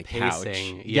levitating on the couch.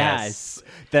 Yes.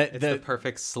 The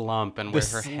perfect slump and where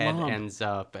her head ends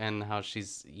up and how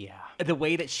she's the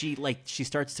way that she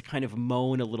starts to kind of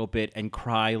moan a little bit and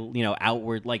cry,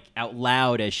 outward, out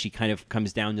loud as she kind of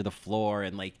comes down to the floor,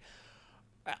 and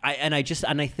I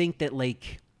think that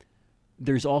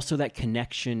there's also that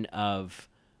connection of,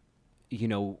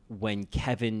 when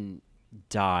Kevin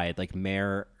died,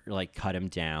 Mare cut him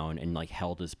down and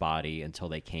held his body until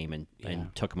they came and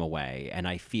took him away. And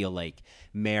I feel like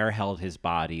Mare held his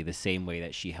body the same way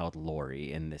that she held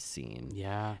Laurie in this scene.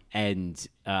 Yeah. And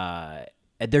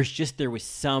there was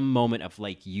some moment of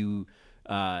you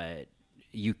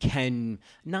can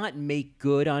not make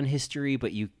good on history,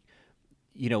 but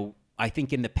I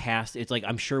think in the past, it's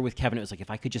I'm sure with Kevin, it was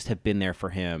if I could just have been there for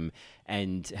him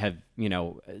and have,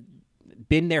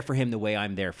 been there for him the way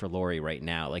I'm there for Laurie right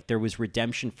now. There was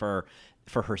redemption for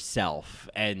herself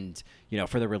and,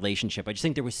 for the relationship. I just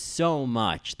think there was so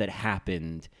much that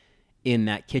happened in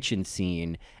that kitchen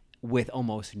scene with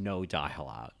almost no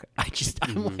dialogue.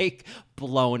 I'm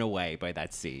blown away by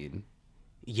that scene.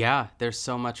 Yeah, there's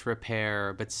so much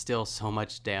repair, but still so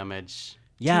much damage.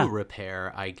 To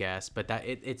repair, I guess, but that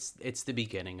it's the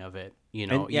beginning of it. You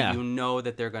know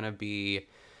that they're gonna be.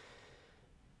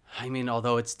 I mean,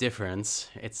 although it's different,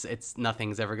 it's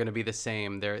nothing's ever gonna be the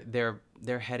same.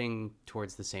 They're heading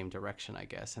towards the same direction, I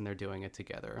guess, and they're doing it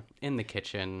together in the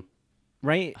kitchen,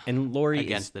 right? And Laurie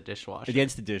against the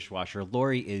dishwasher.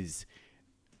 Laurie is.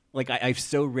 I've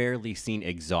so rarely seen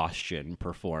exhaustion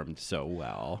performed so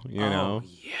well, Oh,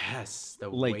 yes. The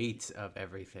weight of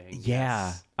everything. Yeah.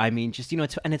 Yes. I mean, just,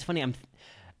 it's funny.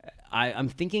 I'm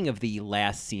thinking of the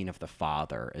last scene of The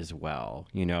Father as well,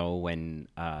 when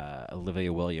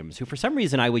Olivia Williams, who for some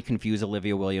reason I would confuse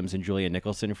Olivia Williams and Julia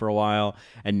Nicholson for a while.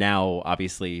 And now,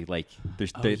 obviously,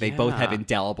 they both have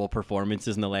indelible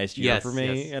performances in the last year for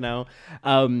me,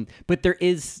 But there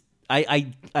is...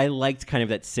 I liked kind of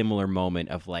that similar moment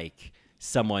of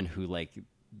someone who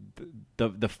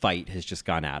the fight has just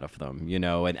gone out of them,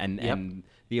 and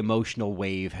the emotional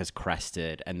wave has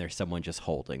crested and there's someone just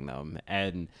holding them.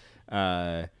 And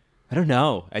I don't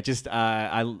know. I just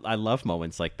I love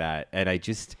moments like that. And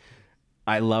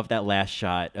I love that last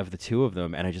shot of the two of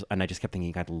them, and I just kept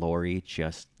thinking, God, Laurie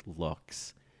just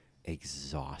looks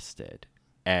exhausted.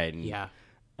 And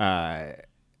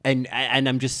And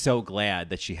I'm just so glad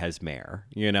that she has Mare,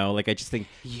 I just think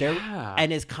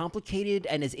and as complicated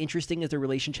and as interesting as the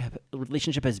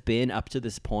relationship has been up to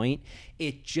this point,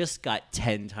 it just got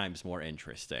 10 times more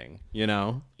interesting,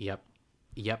 Yep.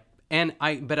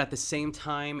 But at the same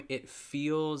time, it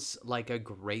feels like a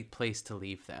great place to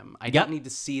leave them. I don't need to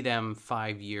see them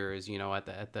 5 years,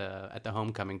 at the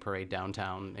homecoming parade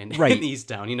downtown in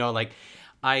Easttown,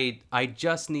 I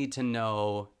just need to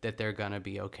know that they're gonna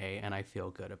be okay, and I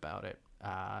feel good about it.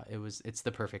 It's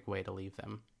the perfect way to leave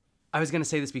them. I was gonna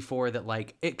say this before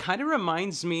that it kind of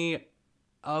reminds me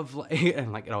of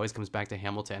and it always comes back to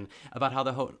Hamilton about how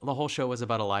the whole show was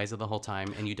about Eliza the whole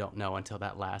time, and you don't know until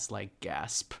that last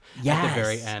gasp at the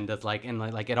very end of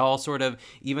it all sort of,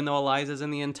 even though Eliza's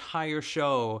in the entire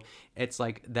show, it's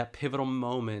that pivotal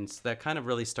moment that kind of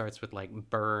really starts with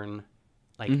Burn.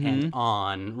 And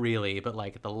on, really, but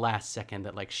the last second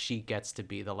that she gets to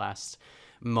be the last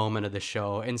moment of the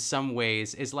show in some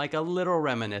ways is a little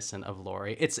reminiscent of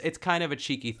Laurie. It's kind of a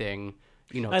cheeky thing,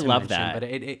 I love that, but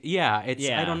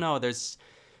I don't know. There's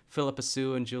Philippa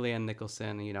Sue and Julianne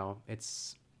Nicholson.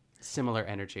 It's similar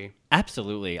energy.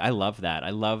 Absolutely, I love that.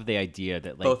 I love the idea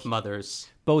that both mothers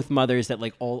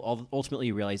that all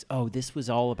ultimately realize, oh, this was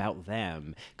all about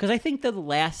them. Because I think the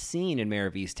last scene in Mare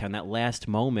of Easttown, that last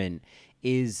moment,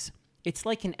 it's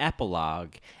like an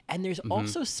epilogue, and there's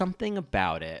also something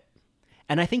about it,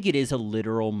 and I think it is a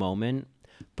literal moment,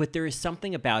 but there is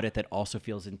something about it that also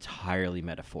feels entirely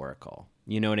metaphorical.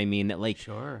 You know what I mean? That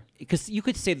sure, because you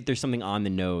could say that there's something on the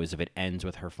nose if it ends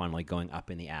with her finally going up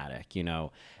in the attic.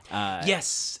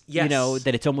 Yes.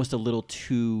 That it's almost a little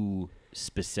too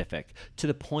specific to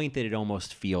the point that it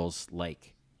almost feels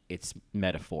like it's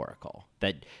metaphorical.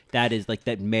 That is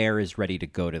that Mare is ready to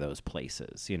go to those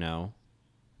places.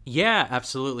 Yeah,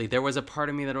 absolutely. There was a part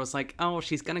of me that was oh,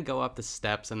 she's going to go up the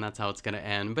steps and that's how it's going to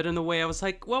end. But in a way I was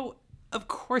well, of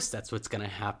course that's what's going to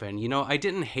happen. I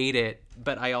didn't hate it,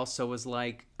 but I also was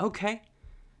okay.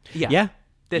 Yeah.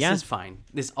 This is fine.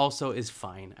 This also is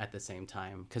fine at the same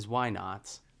time, because why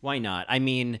not? Why not? I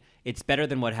mean, it's better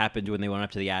than what happened when they went up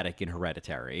to the attic in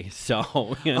Hereditary. So,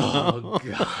 Oh,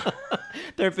 God.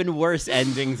 There have been worse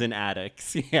endings in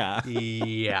attics. Yeah.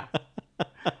 Yeah.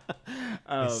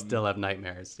 I still have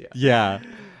nightmares. Yeah.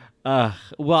 Well,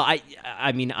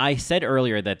 I mean, I said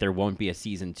earlier that there won't be a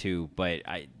season 2, but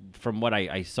from what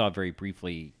I saw very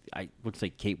briefly, looks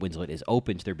like Kate Winslet is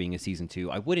open to there being a season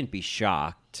 2. I wouldn't be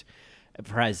shocked,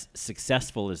 for as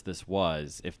successful as this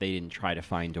was, if they didn't try to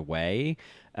find a way,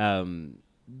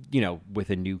 with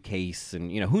a new case,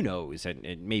 and who knows,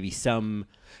 and maybe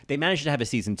they managed to have a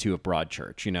season 2 of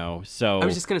Broadchurch, So I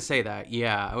was just gonna say that,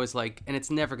 yeah. I was like, and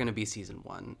it's never gonna be season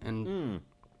 1, and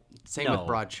same with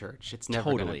Broadchurch. It's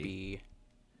never gonna be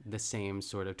the same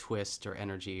sort of twist or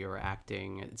energy or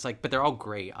acting. It's like, but they're all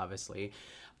great, obviously.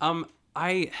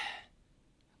 I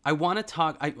want to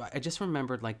talk. I just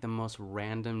remembered like the most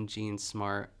random Jean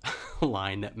Smart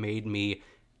line that made me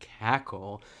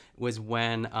cackle was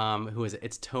when who is it?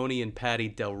 It's Tony and Patty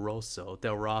Del Rosso,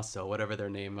 whatever their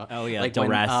name. Oh yeah, like Del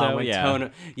Rosso.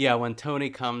 When Tony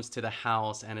comes to the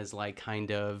house and is like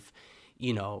kind of,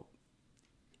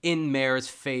 in Mare's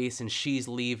face, and she's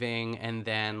leaving, and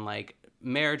then like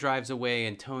Mare drives away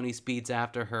and Tony speeds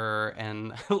after her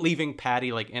and leaving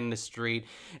Patty like in the street,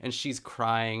 and she's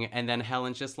crying, and then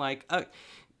Helen's just like,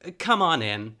 come on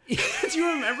in. Do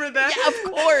you remember that? Yeah,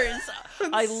 of course.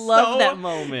 I love that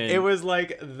moment. It was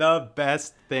like the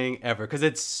best thing ever because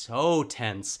it's so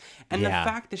tense. And the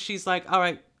fact that she's like, all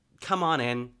right, come on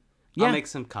in. I'll make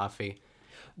some coffee.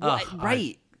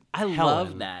 Right. I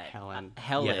love that. Helen.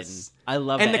 Yes. I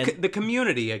love that. And the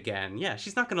community again. Yeah,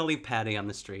 she's not going to leave Patty on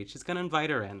the street. She's going to invite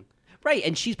her in. Right,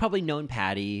 and she's probably known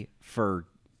Patty for,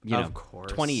 of course,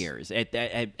 20 years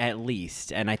at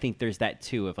least. And I think there's that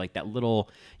too of like that little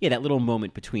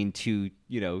moment between two,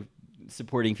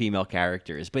 supporting female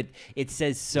characters. But it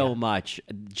says so much.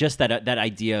 Just that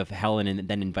idea of Helen and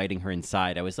then inviting her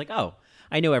inside. I was like, oh,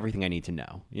 I know everything I need to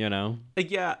know,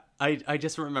 Yeah, I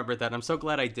just remembered that. I'm so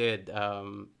glad I did.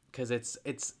 Because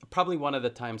it's probably one of the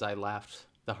times I laughed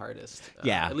the hardest.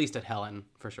 At least at Helen,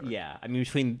 for sure. Yeah, I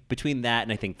mean, between that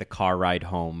and I think the car ride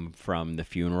home from the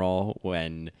funeral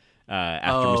when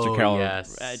after Mr.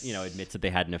 Carroll, admits that they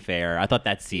had an affair, I thought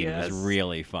that scene was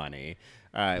really funny.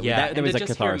 There was a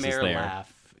catharsis there.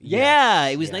 Laugh. Yeah,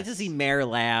 it was nice to see Mare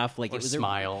laugh. Like, it was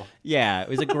smile. It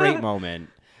was a great moment.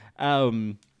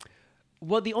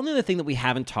 Well, the only other thing that we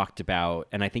haven't talked about,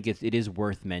 and I think it is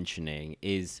worth mentioning,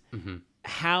 is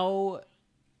how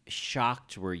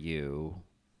shocked were you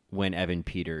when Evan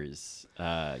Peters'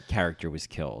 character was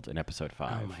killed in episode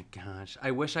 5? Oh my gosh. I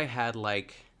wish I had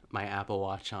like my Apple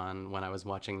Watch on when I was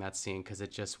watching that scene, because it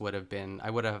just would have been,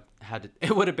 it would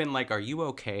have been like, are you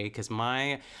okay? Because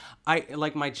my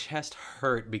chest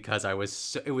hurt because it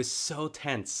was so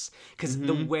tense. Because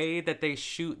the way that they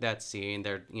shoot that scene,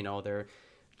 they're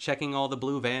checking all the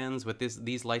blue vans with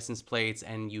these license plates,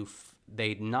 and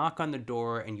they knock on the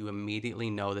door and you immediately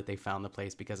know that they found the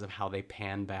place because of how they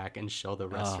pan back and show the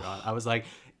restaurant. I was like,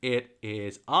 it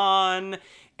is on.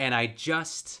 And I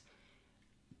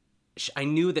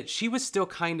knew that she was still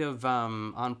kind of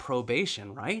on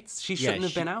probation, right? She shouldn't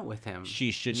have been out with him.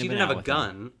 She didn't have a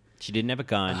gun. She didn't have a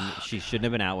gun. She shouldn't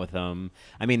have been out with him.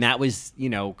 I mean, that was,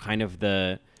 kind of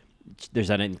there's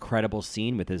an incredible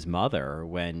scene with his mother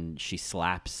when she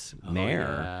slaps Mare.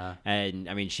 Yeah. And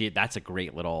I mean, that's a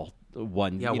great little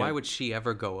one. Yeah, why would she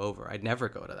ever go over? I'd never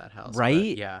go to that house.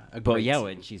 Right? But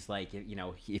when she's like,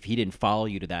 if he didn't follow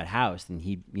you to that house, then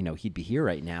he'd be here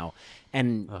right now.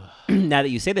 And now that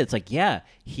you say that, it's like,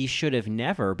 he should have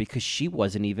never, because she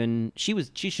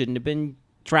shouldn't have been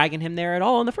dragging him there at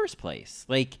all in the first place.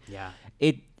 Like,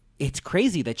 it's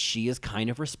crazy that she is kind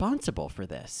of responsible for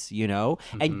this,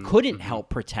 and couldn't help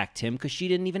protect him because she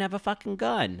didn't even have a fucking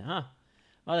gun. Huh.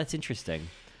 Oh, that's interesting.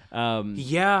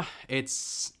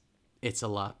 It's a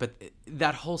lot, but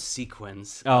that whole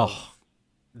sequence of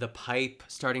the pipe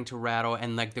starting to rattle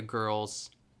and like the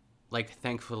girls, like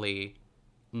thankfully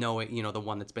knowing, the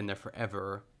one that's been there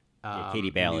forever, Katie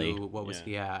Bailey, knew what was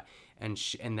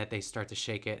and that they start to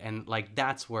shake it, and like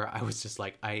that's where I was just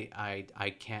like,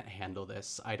 I can't handle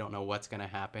this. I don't know what's gonna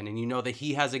happen, and that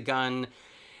he has a gun.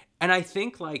 And I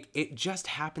think, like, it just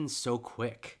happens so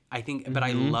quick. I think, but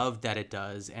I love that it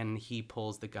does. And he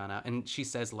pulls the gun out. And she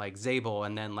says, like, Zabel.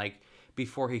 And then, like,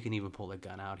 before he can even pull the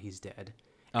gun out, he's dead.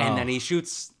 And then he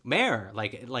shoots Mare.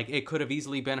 Like it could have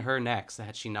easily been her next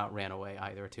had she not ran away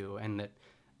either, too. And that,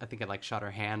 I think it, like, shot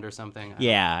her hand or something.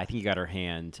 I think he got her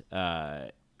hand. Or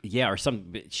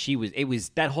something. It was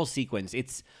that whole sequence.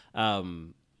 It's,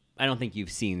 I don't think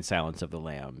you've seen Silence of the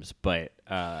Lambs, but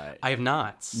I have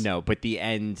not. No, but the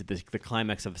end, the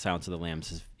climax of Silence of the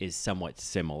Lambs is somewhat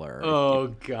similar.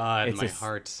 Oh God, my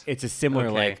heart. It's a similar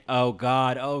like, oh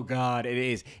God, it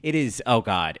is. Oh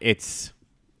God, it's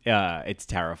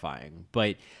terrifying.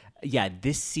 But yeah,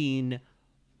 this scene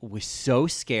was so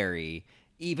scary.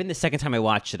 even the second time I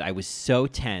watched it, I was so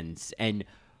tense. And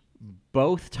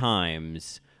both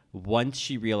times, once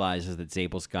she realizes that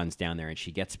Zabel's gun's down there and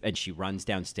she runs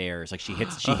downstairs, like she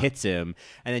hits him,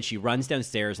 and then she runs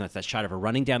downstairs, and that's that shot of her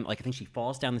running down, like I think she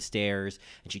falls down the stairs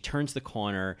and she turns the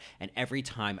corner, and every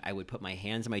time I would put my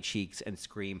hands on my cheeks and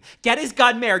scream, "Get his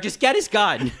gun, Mare, just get his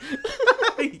gun."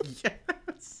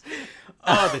 Yes.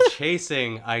 Oh, the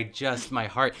chasing, my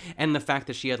heart. And the fact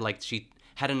that she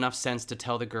had enough sense to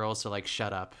tell the girls to like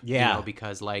shut up. Yeah. You know,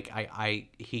 because like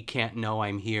he can't know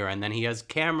I'm here, and then he has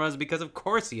cameras because of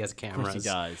course he has cameras. Of course he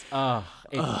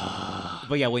does.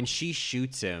 But yeah, when she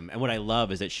shoots him, and what I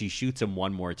love is that she shoots him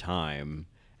one more time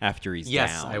after he's down.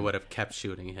 Yes, I would have kept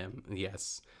shooting him.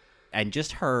 Yes. And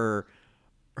just her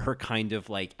kind of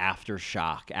like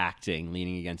aftershock acting,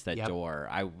 leaning against that door.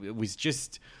 It was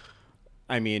just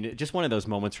one of those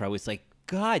moments where I was like,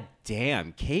 God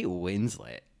damn, Kate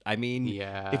Winslet. I mean,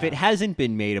 if it hasn't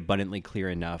been made abundantly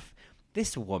clear enough,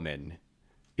 this woman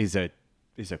is a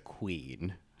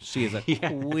queen. She is a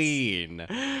queen.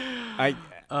 I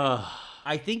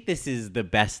think this is the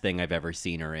best thing I've ever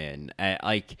seen her in.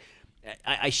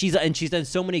 She's done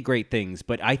so many great things,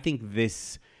 but I think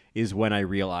this is when I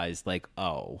realized, like,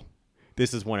 oh,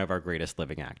 this is one of our greatest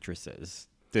living actresses.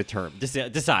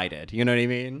 Decided. You know what I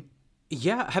mean?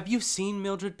 Yeah, have you seen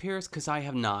Mildred Pierce? Because I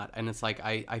have not, and it's like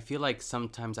I feel like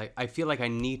sometimes I feel like I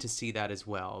need to see that as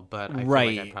well, but I feel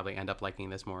like I'd probably end up liking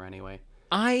this more anyway.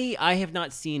 I have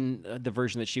not seen the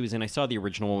version that she was in. I saw the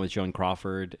original one with Joan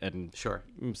Crawford, and sure,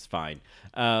 it was fine.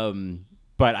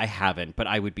 But I haven't. But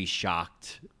I would be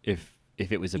shocked if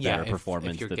it was a better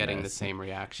performance. If you're than getting this. the same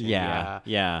reaction.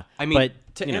 Yeah. I mean, but,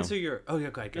 to answer your go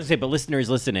ahead. But listeners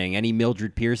listening, any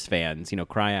Mildred Pierce fans,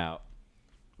 cry out.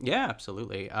 Yeah,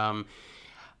 absolutely.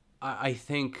 I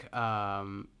think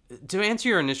to answer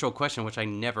your initial question, which I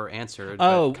never answered,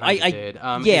 but I did. Is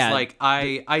like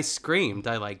I screamed,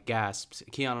 I like gasped.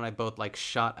 Keon and I both like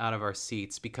shot out of our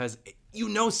seats because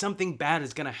something bad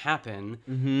is gonna happen,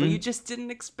 but you just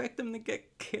didn't expect him to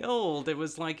get killed. It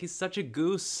was like he's such a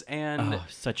goose, and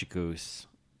such a goose.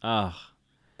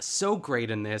 So great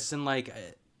in this, and like.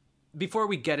 Before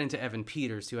we get into Evan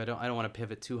Peters, too, I don't want to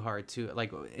pivot too hard.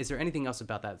 Like, is there anything else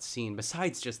about that scene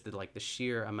besides just the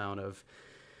sheer amount of,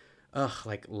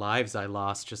 lives I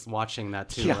lost just watching that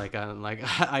too. Yeah.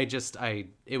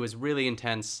 It was really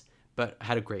intense, but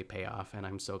had a great payoff, and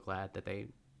I'm so glad that they,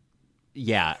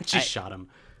 shot him.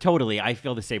 Totally, I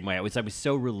feel the same way. I was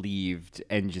so relieved,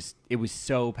 and just it was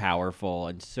so powerful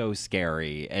and so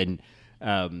scary, and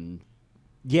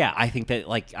I think that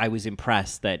I was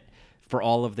impressed that. For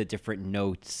all of the different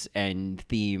notes and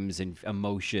themes and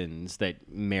emotions that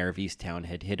Mare of Easttown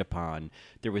had hit upon,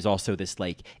 there was also this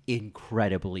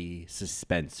incredibly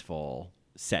suspenseful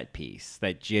set piece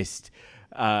that just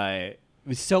was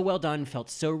so well done, felt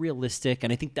so realistic,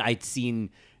 and I think that I'd seen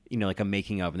a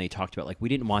making of, and they talked about we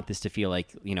didn't want this to feel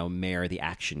like Mare the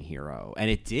action hero, and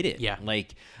it didn't. Yeah,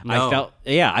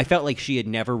 I felt like she had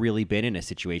never really been in a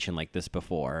situation like this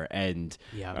before, and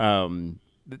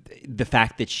the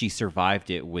fact that she survived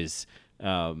it was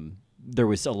there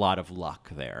was a lot of luck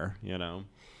there,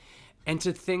 And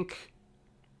to think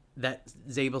that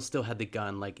Zabel still had the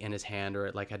gun in his hand, or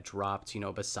it had dropped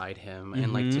beside him,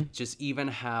 and to just even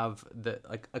have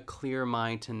a clear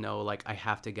mind to know I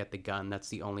have to get the gun. That's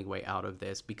the only way out of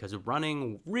this, because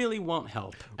running really won't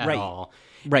help at all.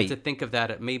 Right. And to think of that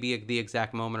at maybe the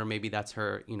exact moment, or maybe that's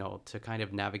her to kind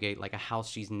of navigate a house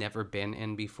she's never been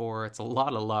in before. It's a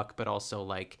lot of luck, but also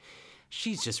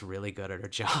she's just really good at her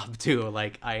job too.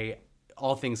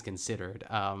 All things considered.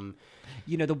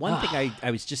 The one thing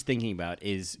I was just thinking about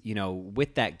is,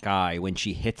 with that guy, when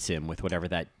she hits him with whatever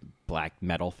that black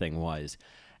metal thing was.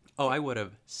 Oh, I would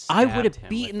have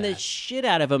beaten the shit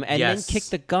out of him and then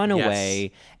kicked the gun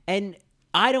away. And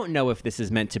I don't know if this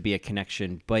is meant to be a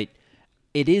connection, but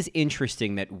it is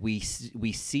interesting that we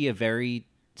see a very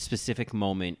specific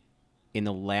moment in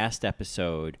the last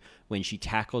episode when she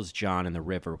tackles John in the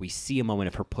river. We see a moment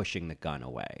of her pushing the gun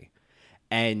away.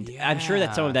 And I'm sure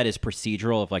that some of that is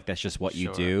procedural, of that's just what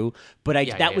you do. But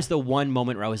that was the one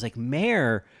moment where I was like,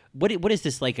 Mare, what is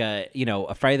this, a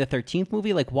Friday the 13th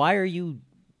movie? Why are you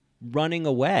running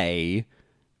away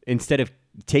instead of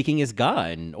taking his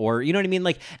gun? Or, you know what I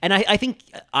mean? And I think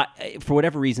for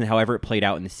whatever reason, however it played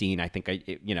out in the scene, I think,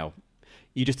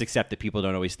 you just accept that people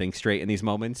don't always think straight in these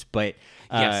moments. But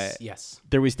yes,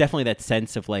 there was definitely that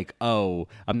sense of oh,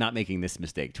 I'm not making this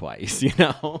mistake twice,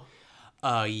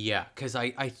 because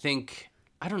I think,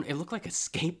 it looked like a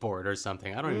skateboard or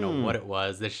something. I don't even know what it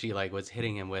was that she was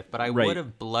hitting him with, but I would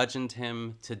have bludgeoned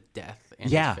him to death in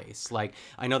his face.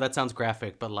 I know that sounds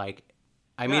graphic, but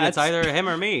I mean, it's either him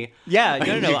or me. Yeah,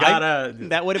 no.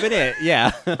 That would have been it.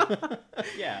 Yeah.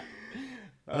 Yeah.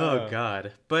 Oh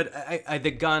God! But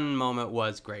the gun moment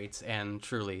was great and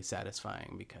truly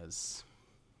satisfying because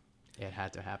it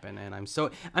had to happen, and I'm so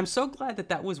glad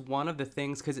that was one of the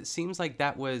things, because it seems like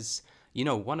that was, you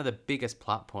know, one of the biggest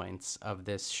plot points of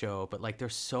this show. But like,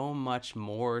 there's so much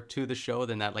more to the show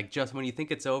than that. Like, just when you think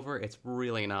it's over, it's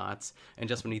really not, and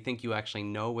just when you think you actually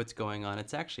know what's going on,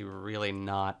 it's actually really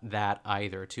not that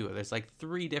either. Too. There's like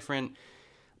 3 different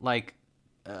like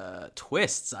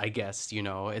twists, I guess, you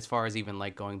know, as far as even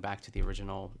like going back to the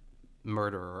original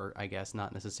murderer, I guess,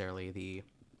 not necessarily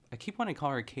I keep wanting to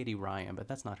call her Katie Ryan, but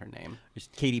that's not her name. It's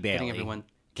Katie Bailey.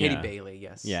 Katie Bailey,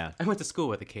 yes. Yeah. I went to school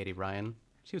with a Katie Ryan.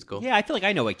 She was cool. Yeah, I feel like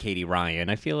I know a Katie Ryan.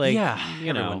 I feel like,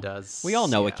 everyone does. We all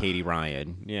know a Katie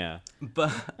Ryan. Yeah.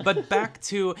 But back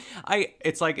to,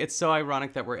 it's so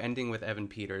ironic that we're ending with Evan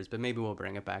Peters, but maybe we'll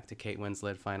bring it back to Kate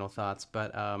Winslet, final thoughts.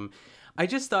 But I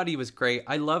just thought he was great.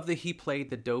 I love that he played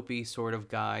the dopey sort of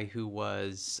guy who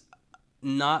was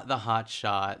not the hot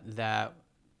shot, that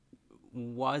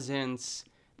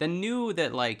knew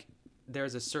that like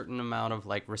there's a certain amount of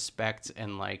like respect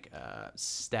and like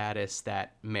status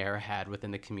that Mare had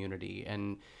within the community,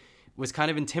 and was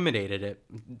kind of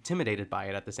intimidated by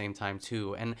it at the same time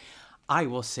too. And I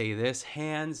will say this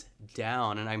hands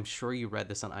down, and I'm sure you read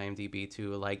this on IMDb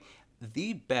too, like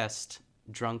the best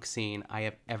drunk scene I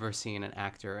have ever seen an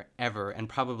actor ever, and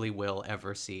probably will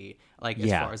ever see, like as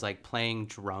far as like playing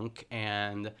drunk.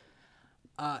 And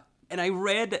I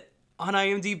read on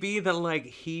IMDb that like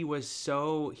he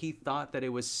thought that it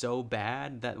was so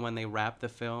bad that when they wrapped the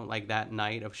film, like that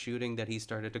night of shooting, that he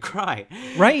started to cry.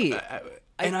 Right.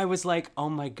 And I was like, oh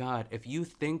my God, if you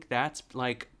think that's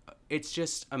like, it's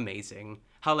just amazing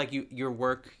how like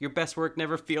your best work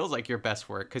never feels like your best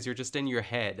work, because you're just in your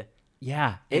head.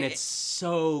 Yeah. And it's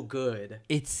so good.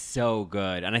 It's so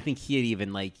good. And I think he had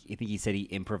even he said he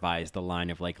improvised the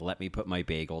line of like, let me put my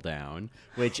bagel down,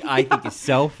 which I think is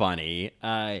so funny.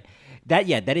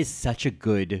 That is such a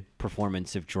good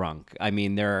performance of drunk. I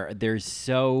mean, there's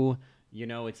so, you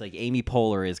know, it's like Amy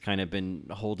Poehler has kind of been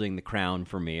holding the crown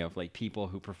for me of like people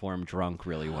who perform drunk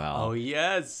really well. Oh,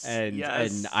 yes. And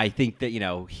I think that, you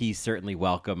know, he's certainly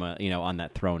welcome, on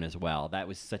that throne as well. That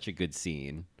was such a good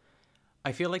scene.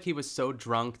 I feel like he was so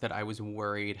drunk that I was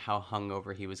worried how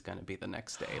hungover he was going to be the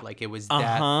next day. Like, it was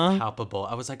that palpable.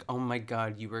 I was like, oh my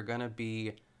God, you were going to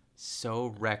be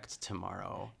so wrecked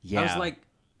tomorrow. Yeah. I was like,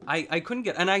 I couldn't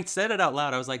get, and I said it out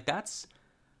loud. I was like, that's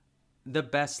the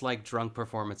best, like, drunk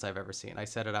performance I've ever seen. I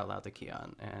said it out loud to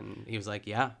Keon, and he was like,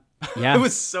 yeah. Yeah. It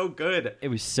was so good. It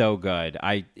was so good.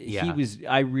 I'd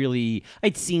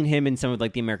seen him in some of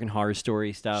like the American Horror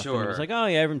Story stuff. Sure. And it was like, oh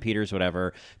yeah, Evan Peters,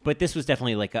 whatever. But this was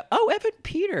definitely like Evan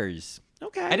Peters.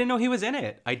 Okay. I didn't know he was in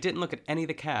it. I didn't look at any of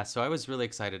the cast, so I was really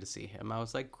excited to see him. I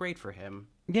was like, great for him.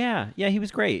 Yeah, he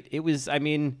was great. It was, I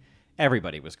mean,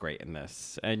 everybody was great in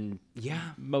this. And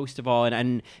most of all,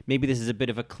 and maybe this is a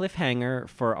bit of a cliffhanger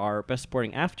for our Best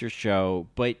Supporting After show,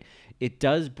 but it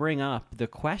does bring up the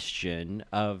question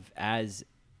of, as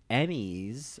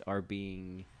Emmys are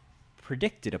being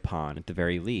predicted upon at the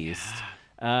very least,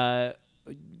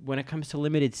 when it comes to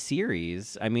limited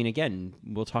series, I mean, again,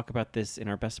 we'll talk about this in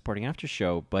our Best Supporting After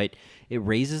show, but it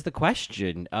raises the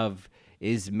question of,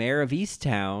 is Mare of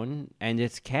Easttown and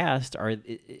its cast,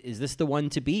 is this the one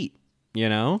to beat? You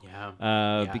know?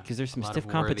 Yeah. Because there's some stiff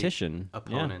competition.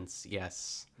 Opponents,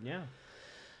 yes. Yeah.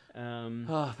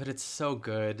 But it's so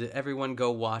good. Everyone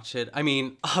go watch it. I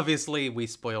mean, obviously we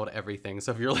spoiled everything,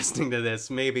 so if you're listening to this,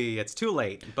 maybe it's too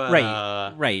late. But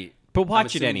right. But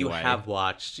watch it anyway. You have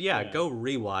watched. Yeah, go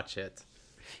rewatch it.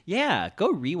 Yeah,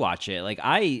 go rewatch it. Like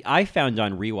I found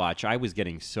on rewatch, I was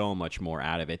getting so much more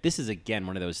out of it. This is again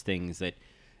one of those things that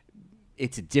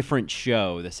it's a different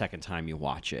show the second time you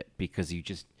watch it, because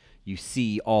you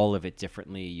see all of it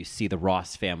differently. You see the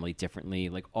Ross family differently.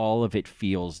 Like all of it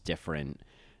feels different.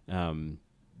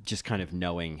 Just kind of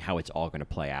knowing how it's all going to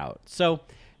play out. So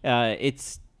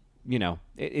it's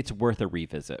worth a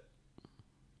revisit.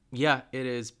 Yeah, it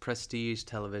is prestige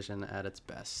television at its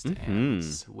best. And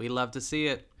we love to see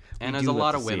it. And there's a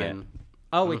lot of women.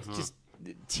 Oh, it's just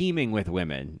teeming with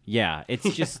women. Yeah,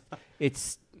 it's just,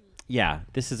 this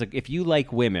is if you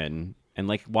like women and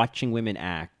like watching women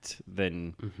act,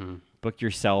 then book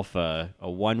yourself a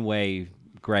one-way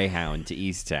Greyhound to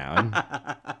Easttown.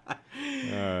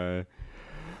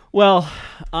 Well,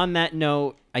 on that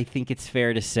note, I think it's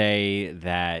fair to say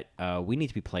that we need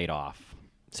to be played off.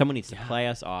 Someone needs to play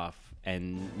us off,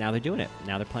 and now they're doing it.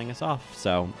 Now they're playing us off.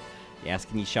 So, you ask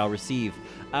and you shall receive.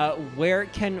 Where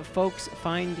can folks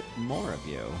find more of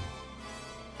you?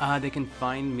 They can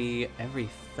find me every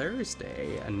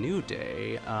Thursday, a new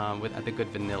day, at the Good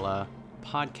Vanilla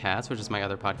podcast, which is my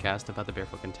other podcast about the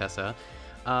Barefoot Contessa.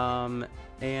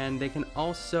 And they can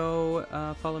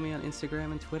also follow me on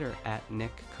Instagram and Twitter at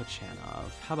Nick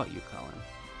Kochanov. How about you, Colin?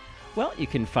 Well, you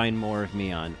can find more of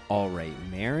me on All Right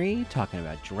Mary, talking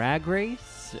about Drag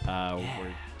Race.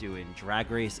 We're doing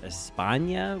Drag Race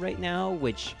España right now,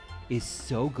 which is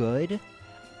so good.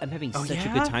 I'm having such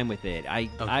a good time with it.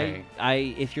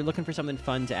 If you're looking for something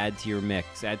fun to add to your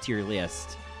mix, add to your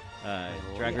list,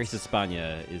 Drag Race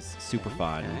España is super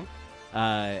fun.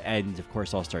 And of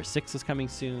course, All Star 6 is coming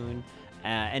soon.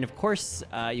 And of course,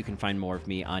 you can find more of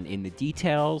me on In the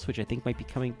Details, which I think might be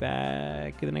coming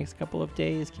back in the next couple of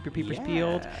days. Keep your peepers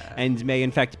peeled. And may,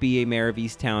 in fact, be a Mayor of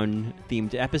Easttown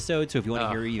themed episode. So if you want to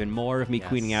hear even more of me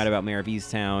queening out about Mayor of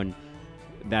Easttown,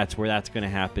 that's where that's going to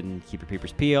happen. Keep your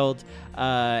peepers peeled.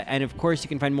 And of course, you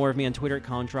can find more of me on Twitter at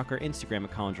Colin Drucker, Instagram at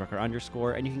Colin Drucker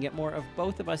 _ and you can get more of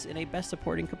both of us in a best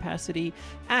supporting capacity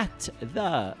at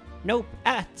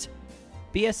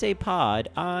BSA Pod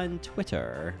on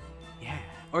Twitter. Yeah.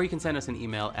 Or you can send us an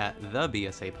email at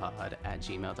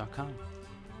thebsapod@gmail.com.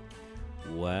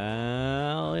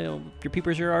 Well, your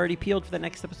peepers are already peeled for the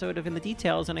next episode of In the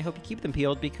Details, and I hope you keep them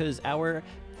peeled because our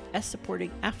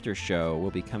supporting after show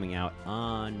will be coming out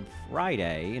on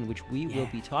Friday, in which we will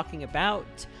be talking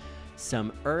about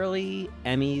some early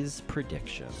Emmys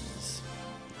predictions.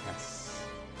 Yes.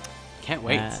 Can't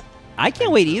wait. I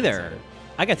can't wait either.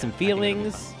 I got some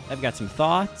feelings. I've got some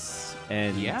thoughts,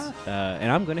 and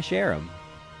I'm going to share them.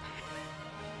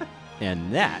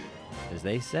 And that, as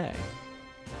they say,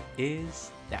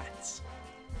 is that.